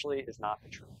it actually is not the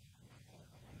truth.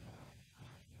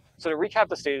 So to recap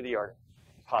the state of the art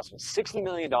possible, $60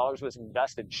 million was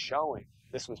invested showing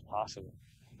this was possible.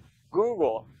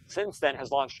 Google, since then,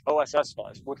 has launched OSS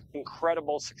Fuzz with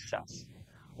incredible success.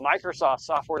 Microsoft's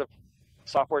software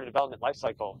development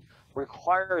lifecycle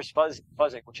requires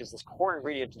fuzzing, which is this core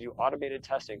ingredient to do automated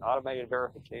testing, automated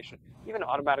verification, even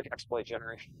automatic exploit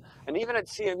generation. And even at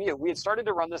CMU, we had started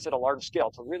to run this at a large scale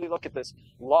to really look at this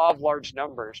law of large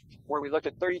numbers, where we looked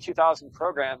at 32,000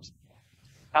 programs,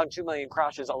 found 2 million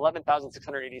crashes,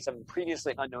 11,687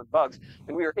 previously unknown bugs,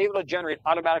 and we were able to generate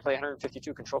automatically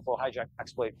 152 control flow hijack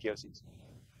exploit POCs.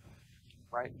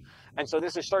 Right? And so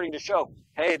this is starting to show,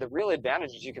 hey, the real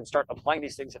advantage is you can start applying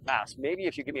these things at mass. Maybe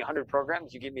if you give me 100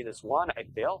 programs, you give me this one, I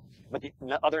fail, but the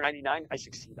other 99, I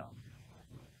succeed on.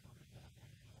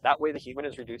 That way the human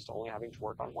is reduced to only having to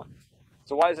work on one.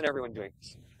 So why isn't everyone doing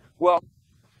this? Well,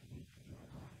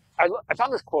 I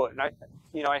found this quote, and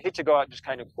I hate to go out and just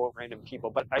kind of quote random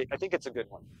people, but I think it's a good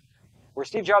one. Where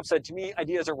Steve Jobs said, to me,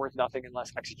 ideas are worth nothing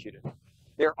unless executed.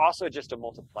 They're also just a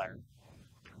multiplier.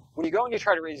 When you go and you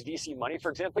try to raise VC money, for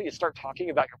example, you start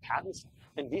talking about your patents,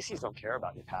 and VCs don't care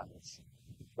about your patents.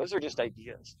 Those are just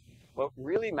ideas. What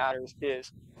really matters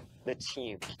is the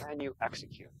team. Can you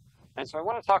execute? And so I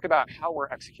want to talk about how we're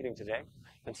executing today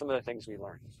and some of the things we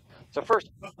learned. So first,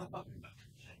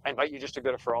 I invite you just to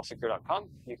go to forallsecure.com.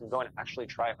 You can go and actually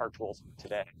try our tools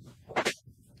today.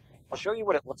 I'll show you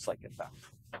what it looks like, in fact.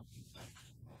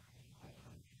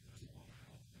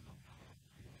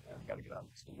 I've got to get out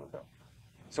of this window.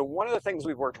 So one of the things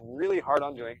we've worked really hard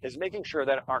on doing is making sure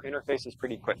that our interface is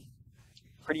pretty quick,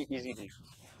 pretty easy to use.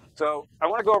 So I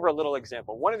want to go over a little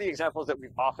example. One of the examples that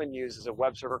we've often used is a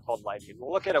web server called Lighty.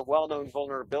 We'll look at a well-known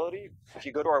vulnerability. If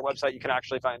you go to our website, you can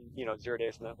actually find 0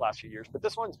 days in the last few years, but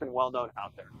this one's been well-known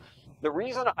out there. The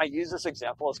reason I use this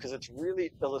example is because it's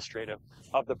really illustrative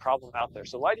of the problem out there.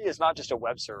 So Lighty is not just a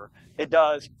web server. It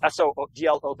does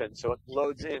SODL open, so it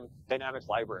loads in dynamic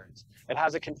libraries. It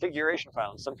has a configuration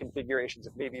file, and some configurations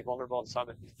it may be vulnerable and some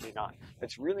it may not.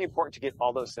 It's really important to get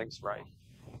all those things right.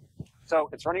 So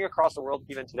it's running across the world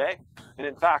even today. And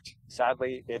in fact,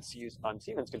 sadly, it's used on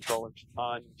Siemens controllers,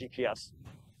 on GRPS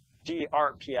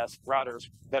routers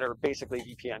that are basically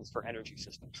VPNs for energy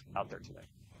systems out there today.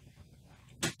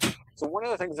 So one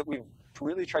of the things that we've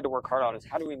really tried to work hard on is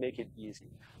how do we make it easy?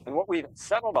 And what we've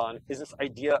settled on is this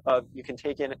idea of you can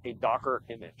take in a Docker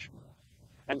image.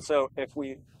 And so if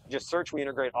we just search, we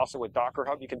integrate also with Docker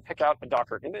Hub. You can pick out a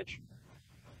Docker image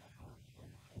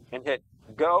and hit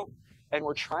go. And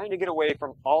we're trying to get away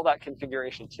from all that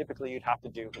configuration typically you'd have to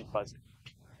do in fuzzing.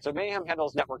 So Mayhem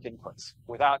handles network inputs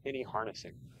without any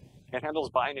harnessing. It handles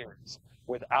binaries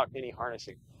without any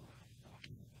harnessing.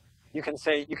 You can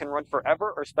say you can run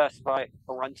forever or specify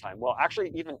a runtime. We'll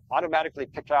actually even automatically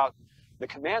pick out the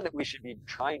command that we should be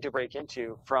trying to break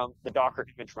into from the Docker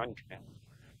image run command.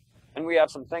 And we have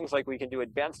some things like we can do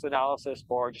advanced analysis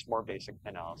or just more basic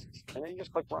analysis. And then you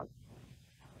just click run.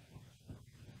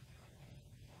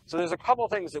 So there's a couple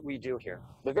things that we do here.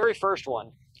 The very first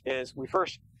one is we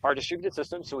first are distributed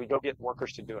systems, so we go get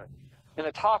workers to do it. In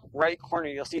the top right corner,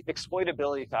 you'll see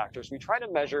exploitability factors. We try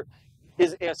to measure,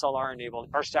 is ASLR enabled,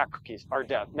 our stack cookies, our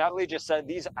dev. Natalie just said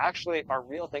these actually are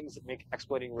real things that make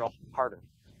exploiting real harder.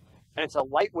 And it's a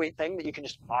lightweight thing that you can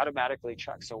just automatically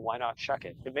check, so why not check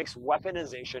it? It makes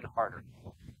weaponization harder.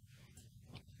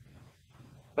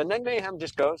 But then Mayhem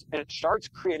just goes and it starts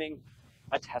creating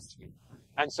a test suite.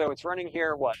 And so it's running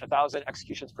here, 1,000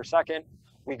 executions per second.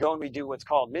 We go and we do what's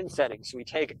called min setting. So we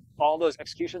take all those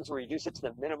executions and reduce it to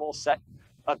the minimal set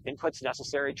of inputs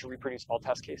necessary to reproduce all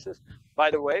test cases.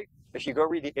 By the way, if you go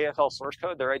read the AFL source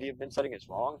code, their idea of min setting is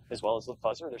wrong, as well as the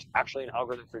fuzzer. There's actually an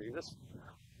algorithm for doing this.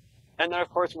 And then, of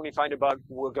course, when we find a bug,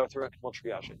 we'll go through it and we'll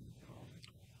triage it.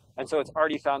 And so it's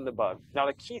already found the bug. Now,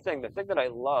 the key thing, the thing that I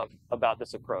love about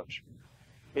this approach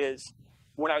is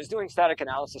when I was doing static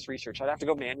analysis research, I'd have to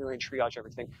go manually and triage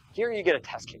everything. Here you get a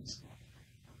test case.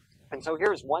 And so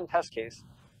here's one test case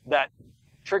that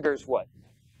triggers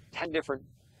 10 different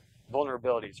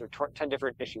vulnerabilities or 10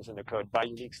 different issues in the code by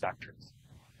unique stack traces.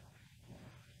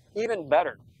 Even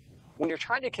better, when you're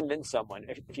trying to convince someone,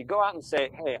 if you go out and say,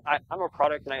 hey, I'm a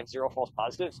product and I have 0 false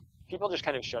positives, people just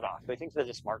kind of shut off. They think that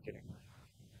it's marketing.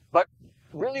 But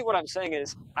really what I'm saying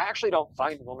is I actually don't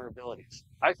find vulnerabilities.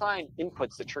 I find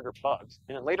inputs that trigger bugs.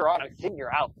 And then later on, I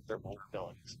figure out that they're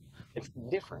vulnerabilities. It's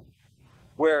different.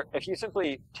 Where if you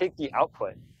simply take the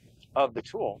output of the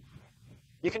tool,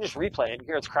 you can just replay it, and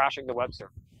here it's crashing the web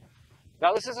server.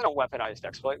 Now, this isn't a weaponized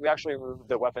exploit. We actually removed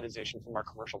the weaponization from our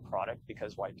commercial product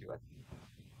because why do it?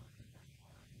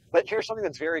 But here's something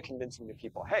that's very convincing to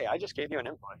people. Hey, I just gave you an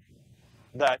input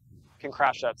that can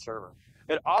crash that server.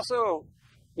 It also,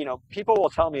 people will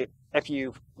tell me if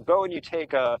you go and you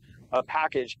take a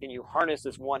package and you harness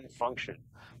this one function,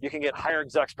 you can get higher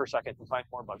execs per second and find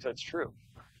more bugs. That's true.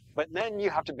 But then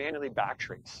you have to manually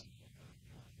backtrace.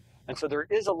 And so there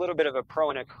is a little bit of a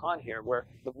pro and a con here where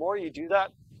the more you do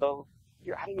that,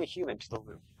 you're adding a human to the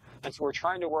loop. And so we're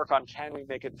trying to work on, can we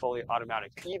make it fully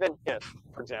automatic? Even if,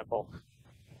 for example,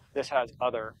 this has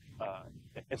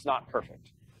it's not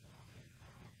perfect.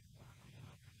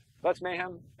 That's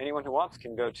Mayhem. Anyone who wants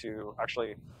can go to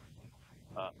actually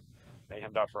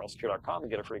mayhem.forallsecure.com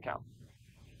and get a free account.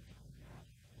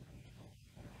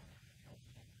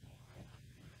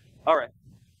 All right.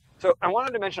 So I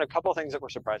wanted to mention a couple of things that were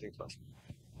surprising to us.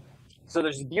 So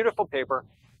there's a beautiful paper.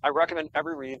 I recommend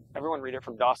everyone read it,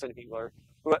 from Dawson Engler,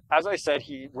 who, as I said,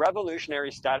 he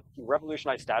revolutionized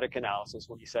static analysis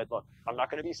when he said, look, I'm not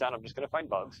going to be sound, I'm just going to find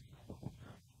bugs.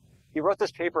 He wrote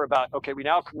this paper about, okay, we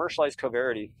now commercialize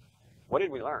coverity. What did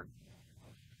we learn?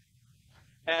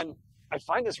 And I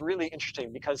find this really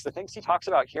interesting because the things he talks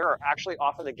about here are actually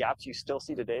often the gaps you still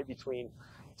see today between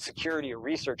security or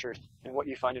researchers and what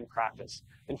you find in practice.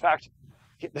 In fact,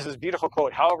 this is a beautiful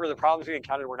quote. However, the problems we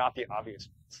encountered were not the obvious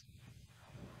ones.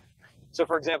 So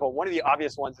for example, one of the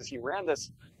obvious ones is he ran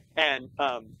this and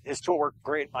his tool worked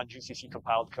great on GCC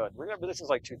compiled code. Remember, this is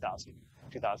like 2000,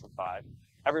 2005.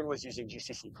 Everyone was using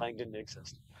GCC, Clang didn't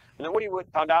exist. And then what he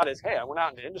found out is, hey, I went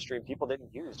out into industry and people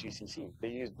didn't use GCC. They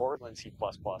used Borland C++,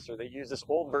 or they used this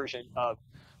old version of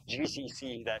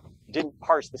GCC that didn't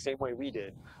parse the same way we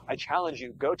did. I challenge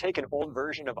you, go take an old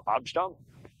version of objdump,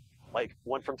 like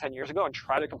one from 10 years ago, and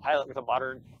try to compile it with a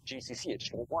modern GCC. It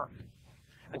just won't work.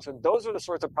 And so those are the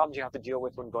sorts of problems you have to deal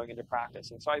with when going into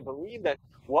practice. And so I believe that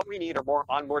what we need are more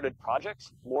onboarded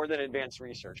projects, more than advanced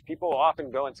research. People will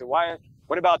often go and say,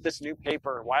 what about this new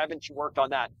paper? Why haven't you worked on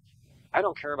that? I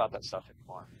don't care about that stuff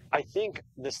anymore. I think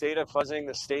the state of fuzzing,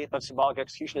 the state of symbolic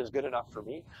execution is good enough for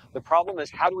me. The problem is,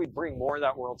 how do we bring more of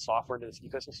that world software into this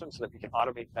ecosystem so that we can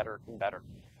automate better and better?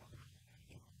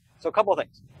 So a couple of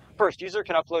things. First, user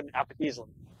can upload an app easily.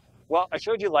 Well, I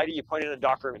showed you Lighty, you pointed at a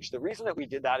Docker image. The reason that we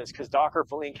did that is because Docker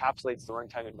fully encapsulates the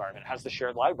runtime environment. It has the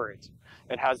shared libraries.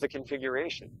 It has the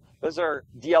configuration. Those are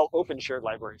DL open shared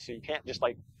libraries, so you can't just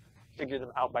figure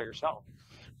them out by yourself.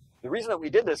 The reason that we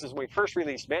did this is when we first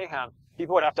released Mayhem,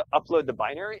 people would have to upload the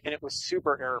binary, and it was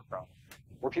super error prone.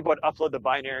 Where people would upload the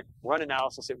binary, run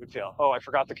analysis, it would fail. Oh, I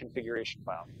forgot the configuration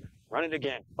file. Run it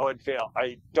again. Oh, it'd fail.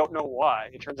 I don't know why.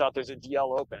 It turns out there's a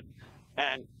DL open.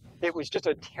 And it was just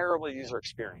a terrible user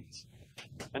experience.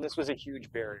 And this was a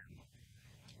huge barrier.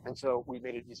 And so we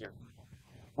made it easier.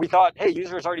 We thought, hey,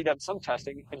 users already done some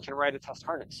testing and can write a test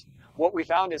harness. What we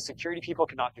found is security people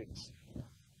cannot do this.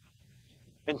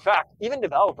 In fact, even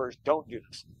developers don't do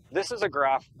this. This is a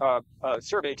graph, a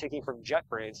survey taken from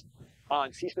JetBrains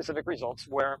on C-specific results,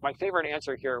 where my favorite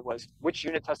answer here was, which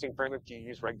unit testing framework do you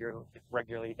use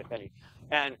regularly, if any?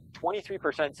 And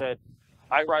 23% said,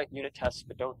 I write unit tests,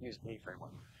 but don't use any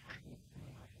framework.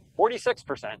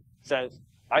 46% says,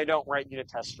 I don't write unit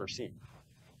tests for C.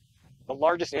 The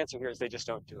largest answer here is they just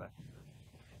don't do it.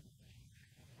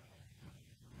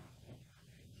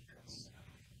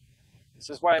 This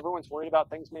is why everyone's worried about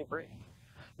things may break.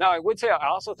 Now, I would say I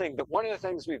also think that one of the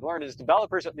things we've learned is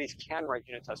developers at least can write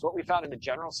unit tests. What we found in the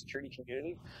general security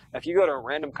community, if you go to a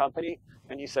random company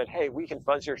and you said, hey, we can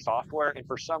fuzz your software, and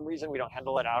for some reason we don't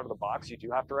handle it out of the box, you do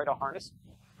have to write a harness.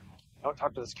 Don't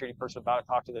talk to the security person about it,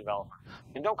 talk to the developer.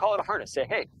 And don't call it a harness. Say,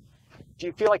 hey, do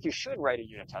you feel like you should write a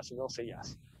unit test? And they'll say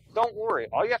yes. Don't worry.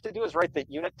 All you have to do is write the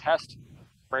unit test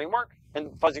framework, and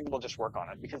fuzzing will just work on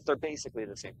it because they're basically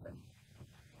the same thing.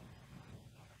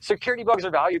 Security bugs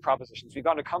are value propositions. We've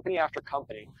gone to company after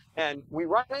company, and we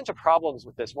run into problems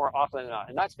with this more often than not.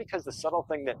 And that's because the subtle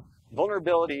thing that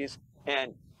vulnerabilities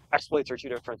and exploits are two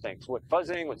different things. What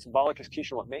fuzzing, what symbolic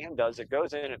execution, what Mayhem does, it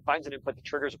goes in and it finds an input that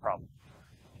triggers a problem.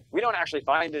 We don't actually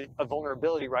find a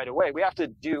vulnerability right away. We have to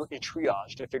do a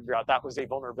triage to figure out that was a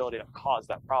vulnerability that caused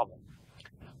that problem.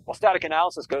 Well, static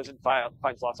analysis goes and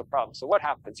finds lots of problems. So what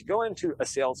happens? You go into a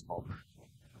sales call.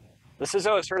 The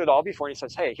CISO has heard it all before, and he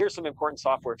says, hey, here's some important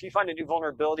software. If you find a new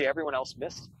vulnerability everyone else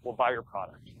missed, we'll buy your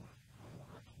product.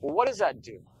 Well, what does that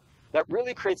do? That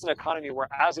really creates an economy where,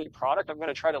 as a product, I'm going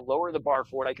to try to lower the bar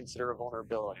for what I consider a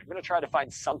vulnerability. I'm going to try to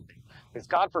find something. Because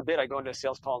God forbid I go into a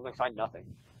sales call and I find nothing.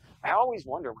 I always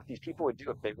wonder what these people would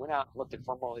do if they went out and looked at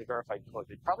formally verified code.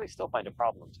 They'd probably still find a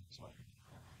problem this way.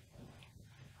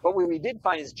 But what we did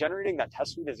find is generating that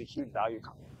test suite is a huge value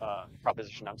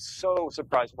proposition. I'm so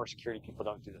surprised more security people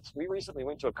don't do this. We recently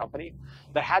went to a company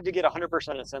that had to get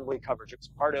 100% assembly coverage. It was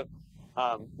part of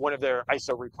one of their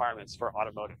ISO requirements for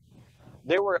automotive.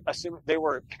 They were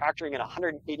factoring in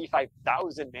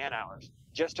 185,000 man hours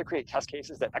just to create test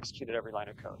cases that executed every line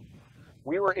of code.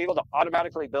 We were able to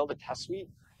automatically build a test suite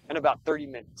in about 30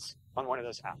 minutes on one of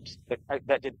those apps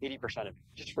that did 80% of it,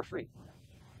 just for free.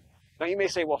 Now you may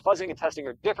say, well, fuzzing and testing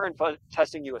are different.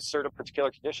 Testing, you assert a particular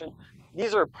condition.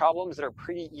 These are problems that are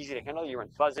pretty easy to handle. You run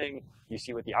fuzzing, you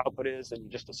see what the output is, and you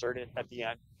just assert it at the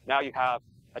end. Now you have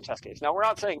a test case. Now we're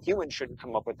not saying humans shouldn't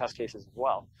come up with test cases as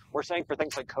well. We're saying for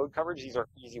things like code coverage, these are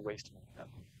easy ways to make them.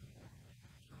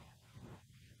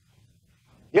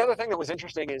 The other thing that was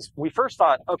interesting is we first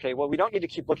thought, okay, well, we don't need to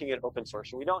keep looking at open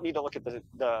source. So we don't need to look at the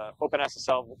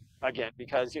OpenSSL again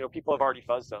because people have already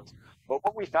fuzzed those. But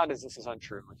what we found is this is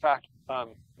untrue. In fact, I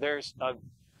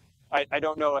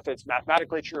don't know if it's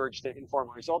mathematically true or just an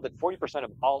informal result that 40%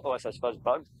 of all OSS fuzz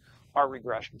bugs are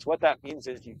regressions. What that means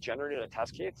is you generated a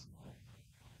test case,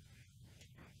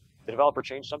 the developer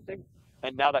changed something,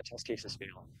 and now that test case is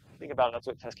failing. Think about it, that's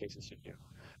what test cases should do.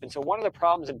 And so one of the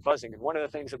problems in fuzzing, and one of the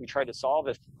things that we try to solve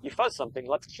is you fuzz something,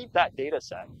 let's keep that data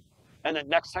set. And then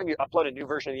next time you upload a new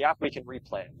version of the app, we can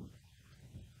replay it.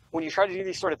 When you try to do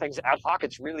these sort of things ad hoc,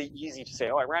 it's really easy to say,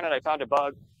 oh, I ran it, I found a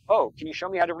bug. Oh, can you show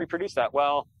me how to reproduce that?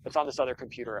 Well, it's on this other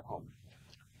computer at home.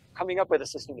 Coming up with a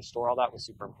system to store all that was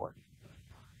super important.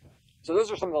 So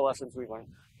those are some of the lessons we learned.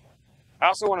 I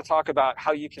also want to talk about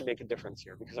how you can make a difference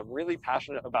here because I'm really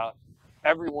passionate about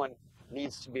everyone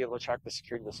needs to be able to check the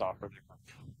security of the software they run.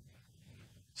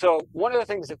 So one of the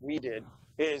things that we did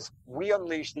is we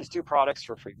unleashed these two products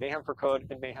for free, Mayhem for Code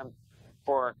and Mayhem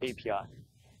for API.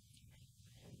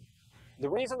 The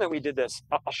reason that we did this,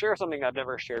 I'll share something I've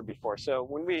never shared before. So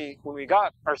when we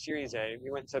got our Series A, we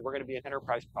went and said, we're going to be an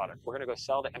enterprise product. We're going to go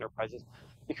sell to enterprises.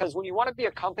 Because when you want to be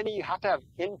a company, you have to have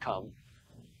income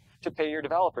to pay your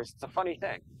developers. It's a funny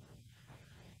thing.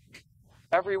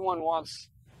 Everyone wants,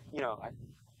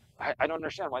 I don't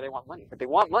understand why they want money, but they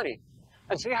want money.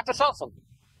 And so you have to sell something.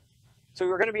 So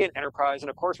we're going to be an enterprise. And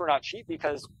of course, we're not cheap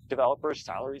because developers'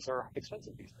 salaries are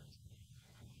expensive these days.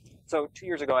 So 2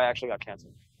 years ago, I actually got cancer.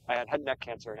 I had head and neck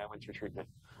cancer and I went through treatment.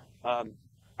 I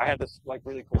had this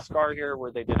really cool scar here where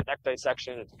they did a neck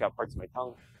dissection and took out parts of my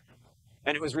tongue.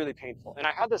 And it was really painful. And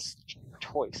I had this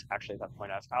choice actually at that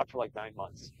point. I was out for like 9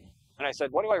 months. And I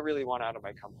said, what do I really want out of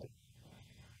my company?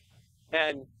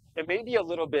 And it may be a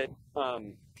little bit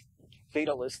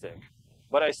fatalistic,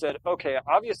 but I said, okay,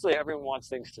 obviously everyone wants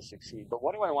things to succeed, but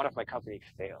what do I want if my company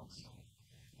fails?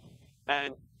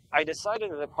 And I decided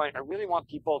at that point, I really want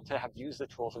people to have used the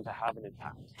tools and to have an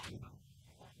impact.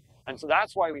 And so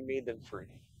that's why we made them free,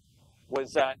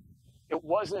 was that it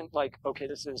wasn't like, okay,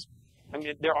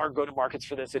 there are go-to-markets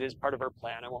for this. It is part of our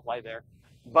plan. I won't lie there.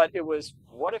 But it was,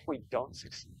 what if we don't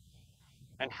succeed?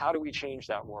 And how do we change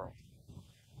that world?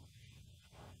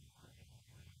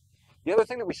 The other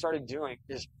thing that we started doing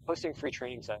is posting free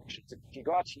training sections. If you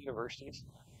go out to universities,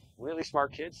 really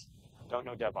smart kids don't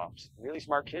know DevOps. Really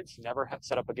smart kids never have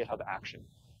set up a GitHub action.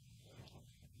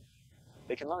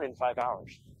 They can learn in 5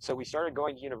 hours. So we started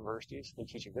going to universities and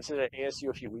teaching. This is at ASU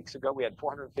a few weeks ago. We had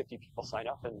 450 people sign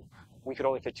up, and we could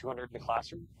only fit 200 in the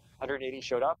classroom. 180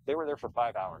 showed up. They were there for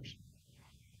 5 hours.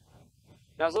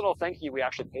 Now, as a little thank you, we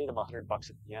actually paid them $100 at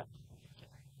the end.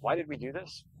 Why did we do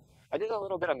this? I did a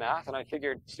little bit of math and I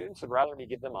figured students would rather me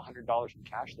give them $100 in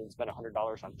cash than spend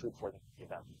 $100 on food for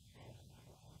them.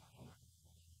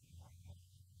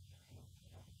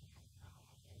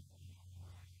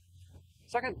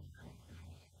 Second,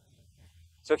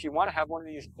 so if you want to have one of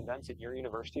these events at your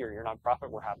university or your nonprofit,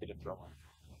 we're happy to throw one.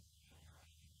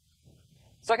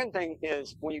 Second thing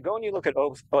is when you go and you look at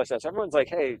OSS, everyone's like,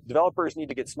 hey, developers need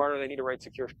to get smarter. They need to write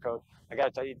secure code. I got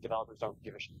to tell you, developers don't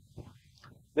give a shit.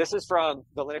 This is from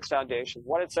the Linux Foundation.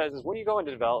 What it says is when you go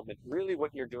into development, really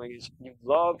what you're doing is you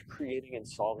love creating and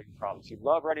solving problems. You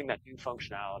love writing that new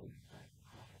functionality.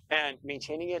 And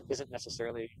maintaining it isn't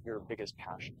necessarily your biggest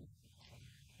passion.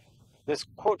 This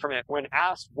quote from it, when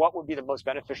asked what would be the most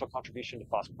beneficial contribution to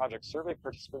FOSS project, survey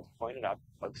participants pointed out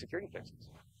bug security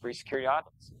fixes, free security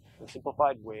audits, and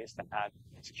simplified ways to add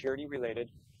security-related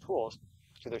tools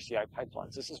to their CI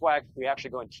pipelines. This is why we actually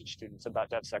go and teach students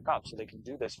about DevSecOps so they can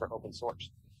do this for open source.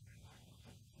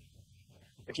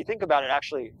 If you think about it,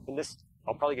 actually, and this,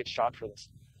 I'll probably get shot for this.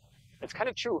 It's kind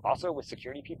of true also with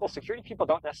security people. Security people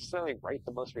don't necessarily write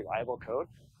the most reliable code.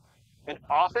 And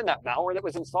often that malware that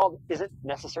was installed isn't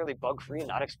necessarily bug-free and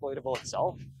not exploitable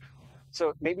itself.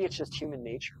 So maybe it's just human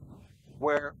nature,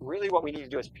 where really what we need to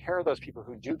do is pair those people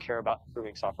who do care about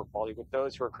improving software quality with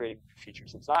those who are creating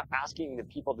features. It's not asking the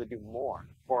people to do more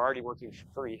who are already working for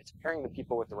free. It's pairing the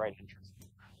people with the right interests.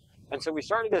 And so we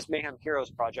started this Mayhem Heroes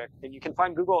project, and you can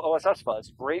find Google OSS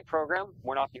Fuzz, great program.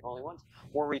 We're not the only ones,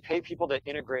 where we pay people to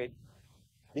integrate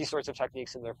these sorts of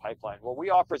techniques in their pipeline. What we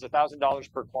offer is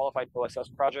 $1,000 per qualified OSS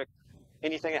project.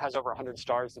 Anything that has over 100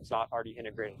 stars that's not already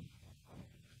integrated.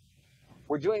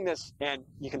 We're doing this, and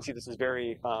you can see this is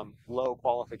very low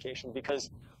qualification, because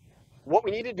what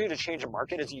we need to do to change a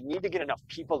market is you need to get enough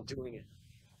people doing it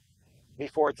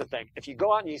before it's a thing. If you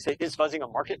go out and you say, is fuzzing a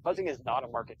market? Fuzzing is not a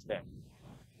market today.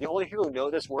 The only people who know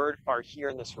this word are here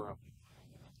in this room.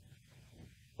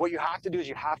 What you have to do is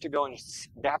you have to go and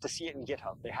they have to see it in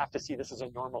GitHub. They have to see this as a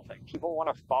normal thing. People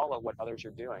want to follow what others are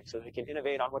doing so they can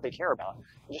innovate on what they care about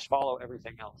and just follow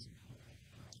everything else.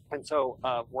 And so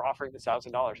we're offering this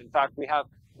 $1,000. In fact, we have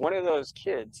one of those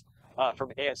kids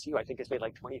from ASU, I think has made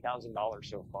like $20,000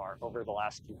 so far over the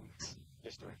last few weeks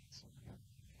just doing this.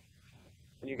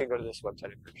 And you can go to this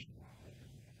website first.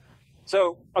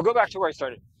 So I'll go back to where I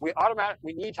started. We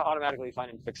need to automatically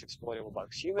find and fix exploitable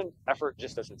bugs. Human effort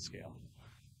just doesn't scale.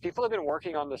 People have been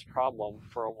working on this problem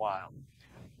for a while.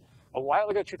 A while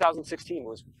ago, 2016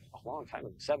 was a long time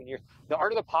ago, 7 years. The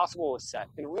art of the possible was set.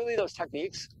 And really those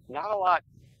techniques, not a lot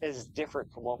is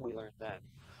different from what we learned then.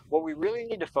 What we really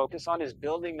need to focus on is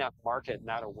building that market and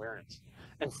that awareness.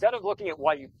 Instead of looking at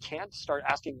why you can't, start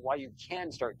asking why you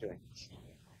can start doing this.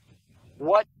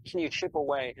 What can you chip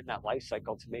away in that life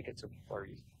cycle to make it so people are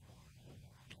using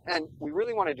it? And we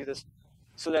really want to do this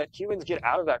so that humans get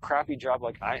out of that crappy job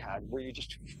like I had, where you're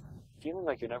just feeling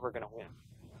like you're never going to win.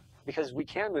 Because we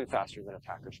can move faster than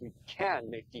attackers. We can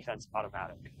make defense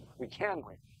automatic. We can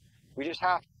win. We just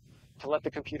have to let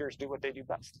the computers do what they do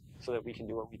best so that we can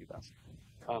do what we do best.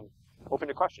 Open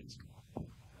to questions.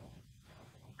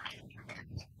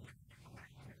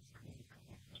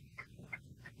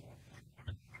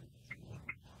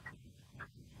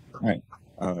 All right.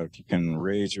 If you can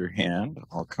raise your hand,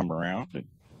 I'll come around.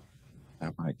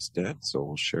 That mic's dead, so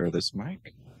we'll share this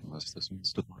mic, unless this one's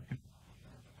still working.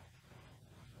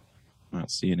 I'm not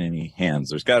seeing any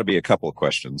hands. There's got to be a couple of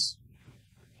questions.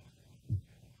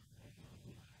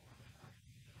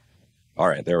 All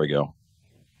right, there we go.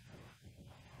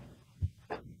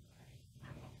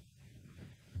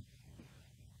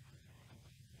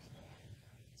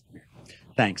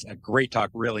 Thanks. A great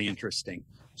talk, really interesting.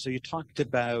 So you talked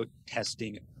about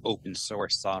testing open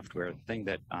source software. The thing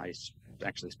that I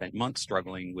actually spent months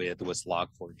struggling with was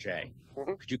Log4j.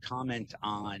 Mm-hmm. Could you comment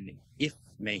on if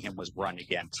Mayhem was run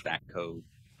against that code,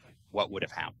 what would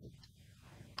have happened?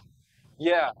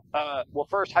 Yeah, well,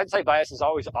 first, hindsight bias is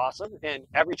always awesome, and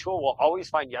every tool will always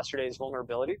find yesterday's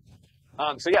vulnerability.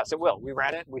 So yes, it will. We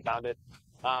ran it, we found it.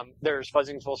 There's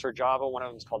fuzzing tools for Java. One of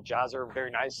them is called Jazzer,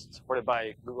 very nice, supported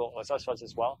by Google OSS Fuzz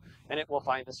as well, and it will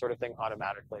find this sort of thing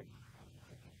automatically.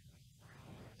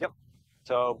 Yep.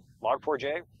 So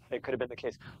Log4j, it could have been the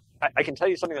case. I can tell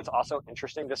you something that's also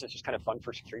interesting. This is just kind of fun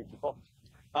for security people.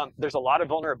 There's a lot of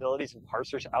vulnerabilities and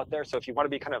parsers out there. So if you want to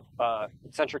be kind of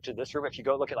centric to this room, if you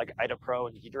go look at like IDA Pro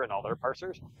and Hydra and all their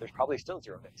parsers, there's probably still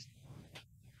 0 days.